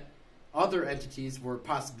with that, other entities were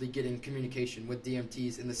possibly getting communication with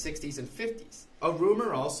DMTs in the 60s and 50s. A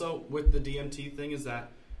rumor also with the DMT thing is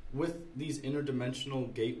that with these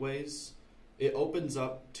interdimensional gateways, it opens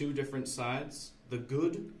up two different sides, the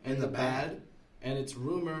good and the bad. And it's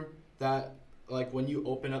rumor that, like, when you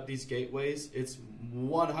open up these gateways, it's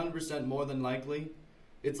 100% more than likely.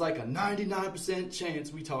 It's like a 99%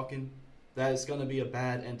 chance, we talking, that it's going to be a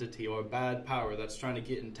bad entity or a bad power that's trying to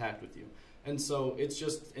get intact with you. And so it's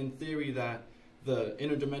just in theory that the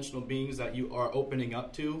interdimensional beings that you are opening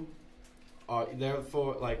up to are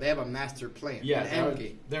therefore, like... They have a master plan. Yeah,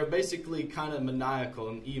 they're basically kind of maniacal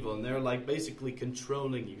and evil, and they're like basically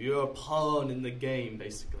controlling you. You're a pawn in the game,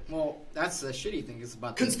 basically. Well, that's the shitty thing is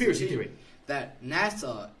about conspiracy theory. That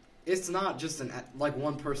NASA, it's not just like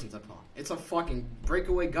one person's a pawn. It's a fucking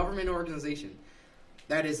breakaway government organization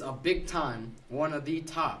that is a big time, one of the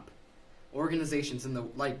top organizations in the,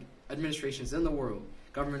 like, administrations in the world.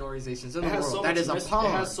 Government organizations in the world. So that is a pawn. It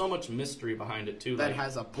has so much mystery behind it, too. That like,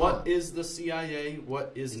 has a pawn. What is the CIA?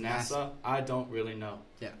 What is NASA? I don't really know.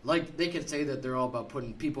 Yeah, like, they can say that they're all about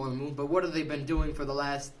putting people on the moon, but what have they been doing for the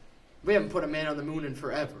last... We haven't put a man on the moon in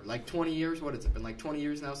forever. Like 20 years? What has it been? Like 20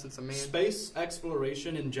 years now since a man? Space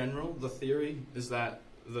exploration in general, the theory is that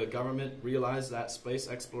the government realized that space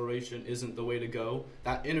exploration isn't the way to go.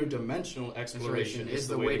 That interdimensional exploration is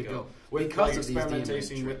the way to go. With like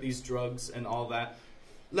experimentation with these drugs and all that.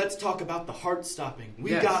 Let's talk about the heart stopping.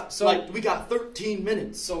 We got 13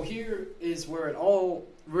 minutes. So here is where it all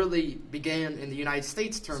really began in the United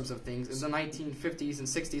States terms of things in the 1950s and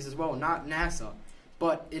 60s as well. Not NASA,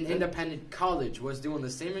 but an independent college was doing the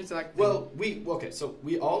same exact thing. Well, so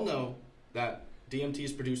we all know that DMT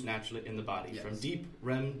is produced naturally in the body from deep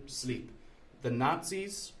REM sleep. The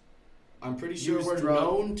Nazis, I'm pretty sure, were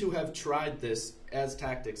known to have tried this as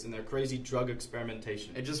tactics in their crazy drug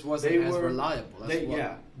experimentation. It just wasn't as reliable.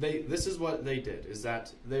 This is what they did, is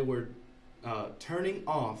that they were turning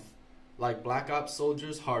off, like, Black Ops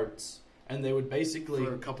soldiers' hearts, and they would basically...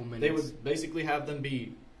 For a couple minutes. They would basically have them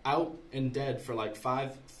be out and dead for, like,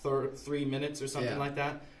 3 minutes or something like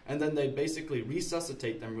that, and then they'd basically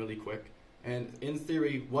resuscitate them really quick. And in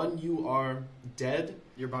theory, when you are dead,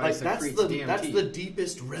 your body secretes DMT. That's the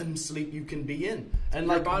deepest REM sleep you can be in. And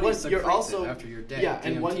your body secretes it after you're dead. Yeah, DMT,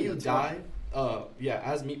 and when you die,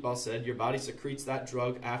 as Meatball said, your body secretes that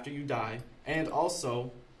drug after you die, and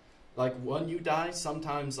also, like, when you die,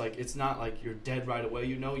 sometimes, like, it's not like you're dead right away,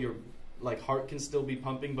 you know, your, like, heart can still be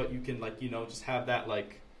pumping, but you can, like, you know, just have that,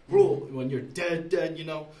 like, rule when you're dead, you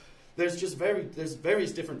know. There's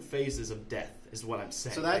various different phases of death, is what I'm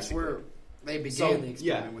saying. So that's basically where they began the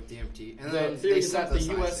experiment with DMT, and then theory they is that set the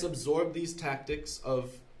U.S. absorbed these tactics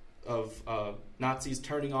of Nazis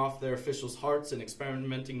turning off their officials' hearts and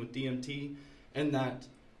experimenting with DMT, and that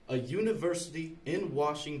a university in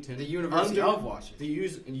Washington, the University of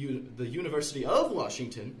Washington, the University of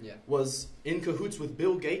Washington, was in cahoots with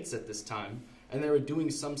Bill Gates at this time, and they were doing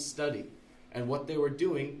some study. And what they were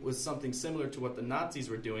doing was something similar to what the Nazis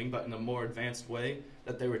were doing, but in a more advanced way,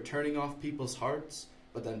 that they were turning off people's hearts,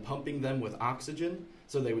 but then pumping them with oxygen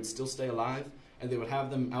so they would still stay alive. And they would have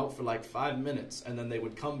them out for like 5 minutes, and then they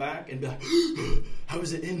would come back and be like, how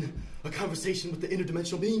is it in a conversation with the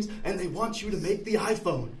interdimensional beings? And they want you to make the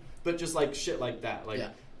iPhone. But just like shit like that.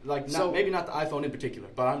 Maybe not the iPhone in particular,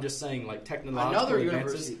 but I'm just saying like technological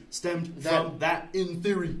advances stemmed from that in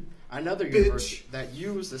theory. Another university that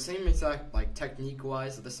used the same exact like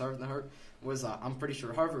technique-wise at the start of the heart was, I'm pretty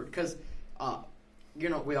sure, Harvard. Because, you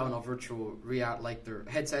know, we all know virtual reality, like their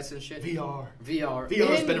headsets and shit. VR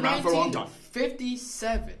has been around for a long time.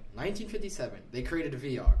 1957, they created a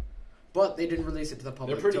VR. But they didn't release it to the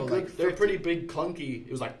public. They're pretty big, clunky.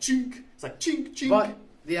 It was like chink. It's like chink, chink. But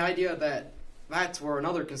the idea that's where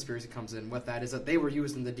another conspiracy comes in with that is that they were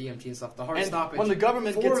using the DMT and stuff, the heart stoppage. When the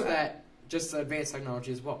government just advanced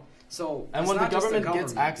technology as well. So and when the government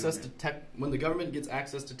gets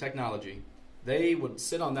access to technology, they would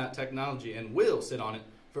sit on that technology and will sit on it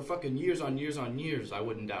for fucking years on years on years, I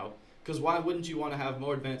wouldn't doubt. Because why wouldn't you want to have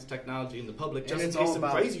more advanced technology in the public just in case some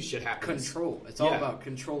crazy shit happens? Control. It's all about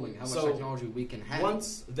controlling how much technology we can have.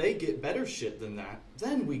 Once they get better shit than that,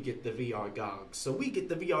 then we get the VR gogs. So we get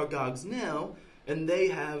the VR gogs now, and they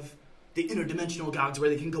have the interdimensional gogs where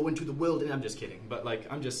they can go into the world. And I'm just kidding, but like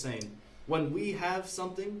I'm just saying, when we have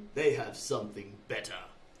something, they have something better.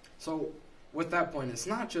 So with that point, it's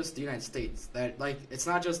not just the United States that it's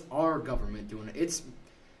not just our government doing it. It's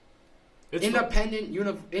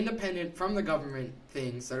independent from the government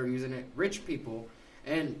things that are using it, rich people.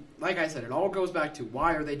 And like I said, it all goes back to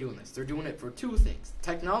why are they doing this? They're doing it for two things: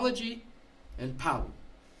 technology and power.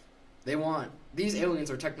 They want these aliens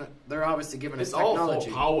they're obviously giving us technology. It's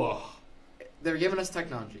all for power. They're giving us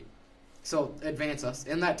technology. So advance us,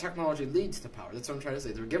 and that technology leads to power. That's what I'm trying to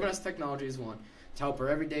say. They're giving us technology as one to help our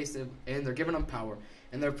everyday stuff, and they're giving them power.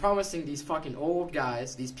 And they're promising these fucking old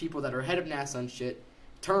guys, these people that are head of NASA and shit,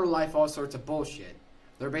 eternal life, all sorts of bullshit.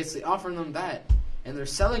 They're basically offering them that, and they're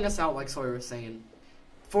selling us out, like Sawyer was saying,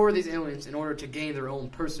 for these aliens in order to gain their own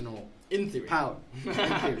personal power.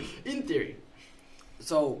 In theory.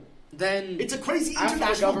 So then it's a crazy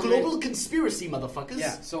international global conspiracy, motherfuckers.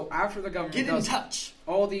 Yeah. So after the government get in touch,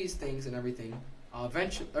 all these things and everything,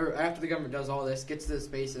 eventually, or after the government does all this, gets to the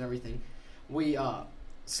space and everything, we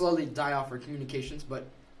slowly die off our communications. But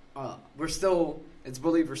it's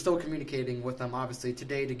believed we're still communicating with them, obviously,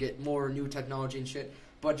 today to get more new technology and shit,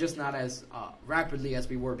 but just not as rapidly as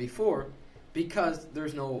we were before, because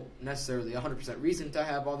there's no necessarily 100% reason to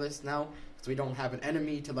have all this now, because we don't have an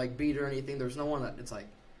enemy to like beat or anything. There's no one that it's like.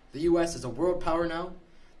 The U.S. is a world power now.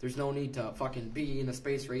 There's no need to fucking be in a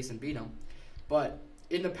space race and beat them. But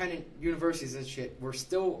independent universities and shit were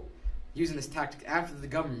still using this tactic after the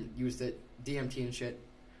government used it, DMT and shit.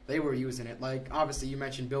 They were using it. Like, obviously, you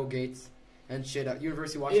mentioned Bill Gates and shit at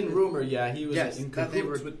University of Washington. In rumor, yeah, he was in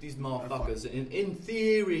cahoots with these motherfuckers. In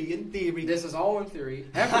theory. This is all in theory.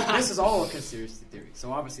 This is all a conspiracy theory.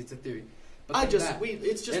 So, obviously, it's a theory.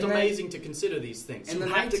 It's just amazing to consider these things. You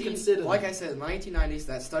have to consider them. Like I said, in the 1990s,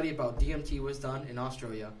 that study about DMT was done in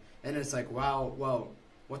Australia, and it's like, wow, well,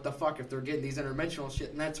 what the fuck if they're getting these interdimensional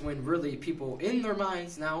shit? And that's when really people in their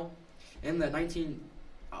minds now, in the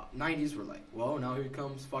 1990s, were like, well, now here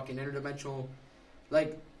comes fucking interdimensional,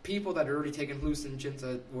 like people that are already taking hallucinogens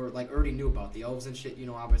that were like already knew about the elves and shit. You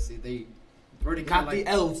know, obviously they. Not the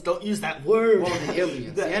elves. Don't use that word. Well, the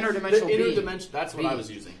aliens. the interdimensional being. That's what I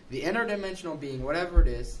was using. The interdimensional being, whatever it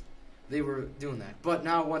is, they were doing that. But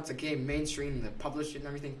now once it came mainstream and they published it and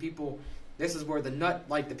everything, this is where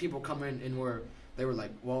the people come in and where they were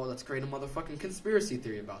like, well, let's create a motherfucking conspiracy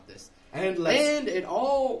theory about this. And it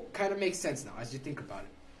all kind of makes sense now as you think about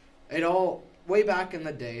it. It all, way back in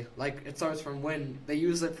the day, like it starts from when they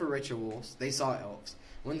use it for rituals, they saw elves.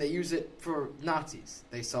 When they use it for Nazis,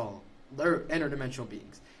 they saw they're interdimensional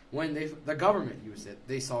beings. When the government used it,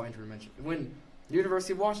 they saw interdimensional. When the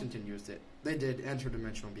University of Washington used it, they did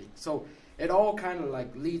interdimensional beings. So it all kind of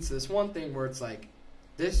like leads to this one thing where it's like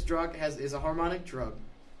this drug is a harmonic drug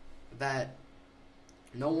that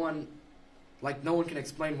no one can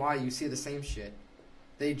explain why you see the same shit.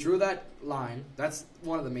 They drew that line. That's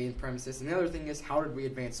one of the main premises. And the other thing is, how did we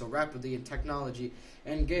advance so rapidly in technology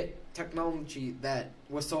and get technology that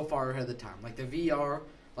was so far ahead of the time? Like the VR,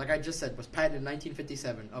 like I just said, was patented in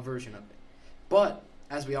 1957, a version of it. But,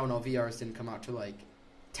 as we all know, VRs didn't come out till like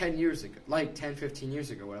 10 years ago. Like 10, 15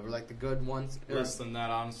 years ago, whatever. Like the good ones. Less than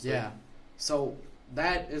that, honestly. Yeah. So,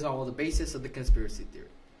 that is all the basis of the conspiracy theory.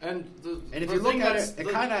 And if you look at it, it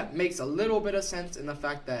kind of makes a little bit of sense in the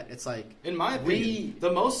fact that it's like... In my opinion,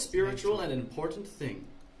 the most spiritual and important thing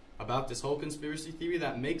about this whole conspiracy theory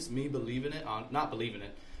that makes me believe in it, not believe in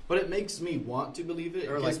it, but it makes me want to believe it.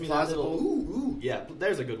 Or it like gives me plausible. that little, yeah,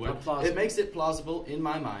 there's a good word. It makes it plausible in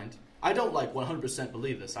my mind. I don't 100%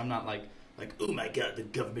 believe this. I'm not like, oh my god, the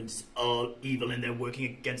government's all evil and they're working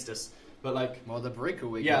against us. But well, the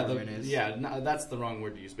breakaway government is. Yeah, no, that's the wrong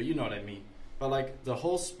word to use, but you know what I mean. But the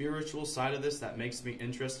whole spiritual side of this that makes me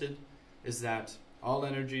interested is that all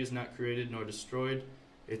energy is not created nor destroyed.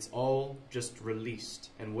 It's all just released.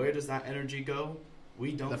 And where does that energy go?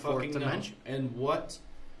 We don't fucking know. And what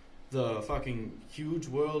the fucking huge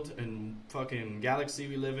world and fucking galaxy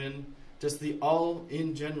we live in, just the all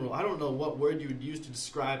in general. I don't know what word you would use to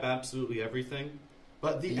describe absolutely everything.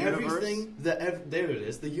 But the everything, there it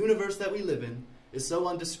is, the universe that we live in is so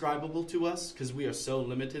undescribable to us because we are so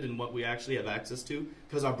limited in what we actually have access to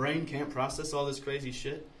because our brain can't process all this crazy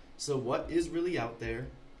shit. So what is really out there,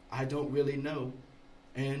 I don't really know.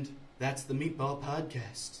 And that's the Meatball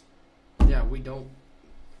Podcast. Yeah, we don't.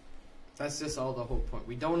 That's just all the whole point.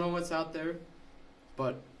 We don't know what's out there,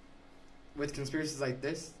 but with conspiracies like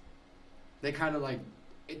this, they kind of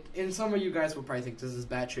in some of you guys will probably think this is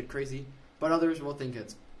batshit crazy, but others will think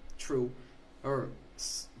it's true or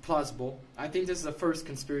plausible. I think this is the first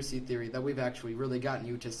conspiracy theory that we've actually really gotten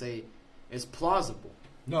you to say is plausible.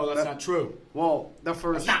 No, that's not true. Well, the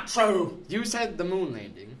first... That's not true! You said the moon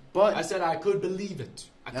landing, but... I said I could believe it.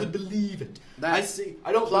 I could believe it.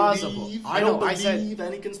 I don't plausible. believe... I don't believe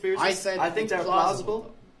any conspiracies. I think they're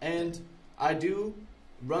plausible, and I do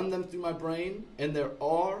run them through my brain, and there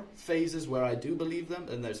are phases where I do believe them,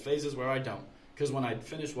 and there's phases where I don't. Because when I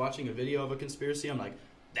finish watching a video of a conspiracy, I'm like,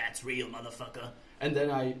 that's real, motherfucker. And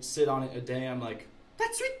then I sit on it a day, I'm like,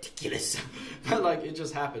 that's ridiculous. But it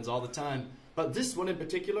just happens all the time. But this one in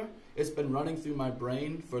particular, it's been running through my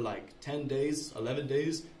brain for 10 days, 11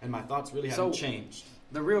 days, and my thoughts really haven't changed.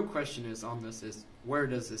 The real question is on this is, where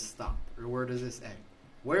does this stop? Or where does this end?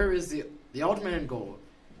 Where is the ultimate end goal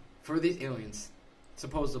for these aliens,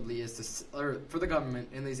 supposedly, or for the government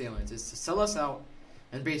and these aliens, is to sell us out,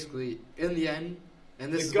 and basically, in the end,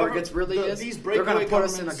 and this is where it gets really they're going to put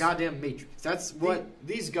us in a goddamn matrix. That's what...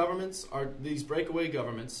 These breakaway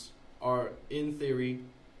governments are, in theory,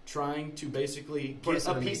 trying to basically get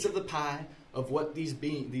a piece of the pie of what these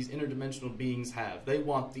interdimensional beings have. They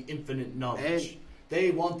want the infinite knowledge. They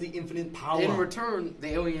want the infinite power. In return, the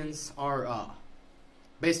aliens are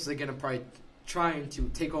basically going to probably trying to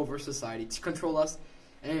take over society, to control us.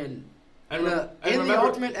 And the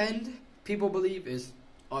ultimate end, people believe, is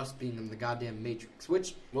us being in the goddamn matrix.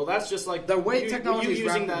 Which, well, that's just the way technology is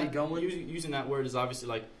rapidly going. Using that word is obviously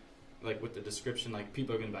like with the description,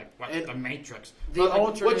 people are going to be like, what's the matrix?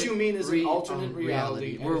 What you mean is an alternate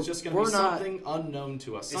reality, and it's just going to be something unknown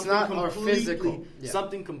to us. It's not our physical.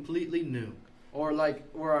 Something completely new. Or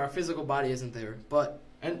where our physical body isn't there, but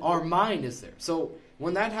our mind is there. So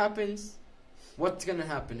when that happens, what's going to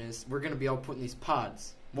happen is we're going to be all put in these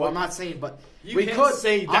pods. Well, I'm not saying, but we could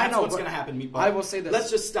say that's what's going to happen, Meatball. I will say this. Let's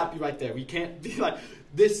just stop you right there. We can't be like,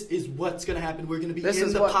 this is what's going to happen. We're going to be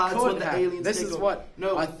in the pods when the aliens This take is over. what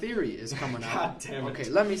no. a theory is coming out. God damn it. Okay,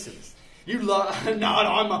 let me say this.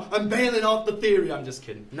 I'm bailing off the theory. I'm just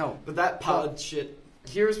kidding. No. But that pod shit.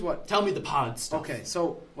 Here's what... Tell me the pod stuff. Okay,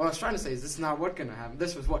 so what I was trying to say is this is not what's going to happen.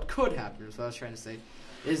 This was what could happen is what I was trying to say.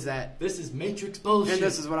 Is that... This is Matrix bullshit. And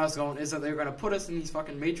this is what I was going... Is that they're going to put us in these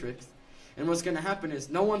fucking Matrix. And what's going to happen is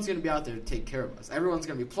no one's going to be out there to take care of us. Everyone's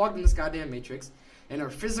going to be plugged in this goddamn Matrix. And our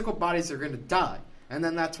physical bodies are going to die. And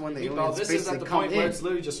then that's when the aliens basically come in. This is at the point where it's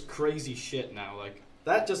literally just crazy shit now.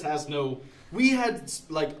 That just has no... We had,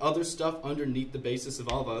 other stuff underneath the basis of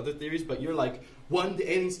all the other theories. But you're one,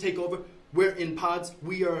 the aliens take over... We're in pods.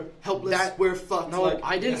 We are helpless. We're fucked. No,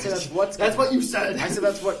 I didn't say that's what's That's what you said. I said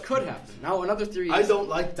that's what could happen. Now, another theory is... I don't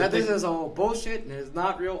like that this is all bullshit and it's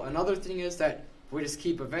not real. Another thing is that we just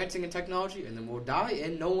keep advancing in technology and then we'll die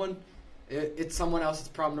and no one... It's someone else's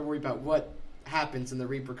problem to worry about what happens in the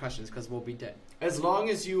repercussions because we'll be dead. As long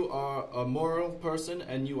as you are a moral person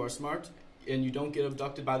and you are smart and you don't get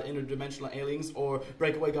abducted by the interdimensional aliens or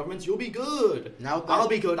breakaway governments, you'll be good. Now I'll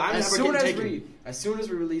be good. I'm never getting taken. As soon as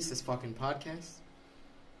we release this fucking podcast,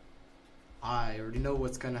 I already know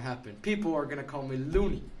what's gonna happen. People are gonna call me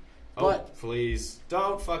loony. But please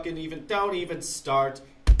don't even start.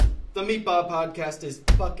 The Meatball podcast is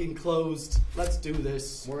fucking closed. Let's do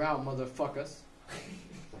this. We're out, motherfuckers.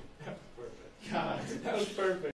 That was perfect. God, that was perfect.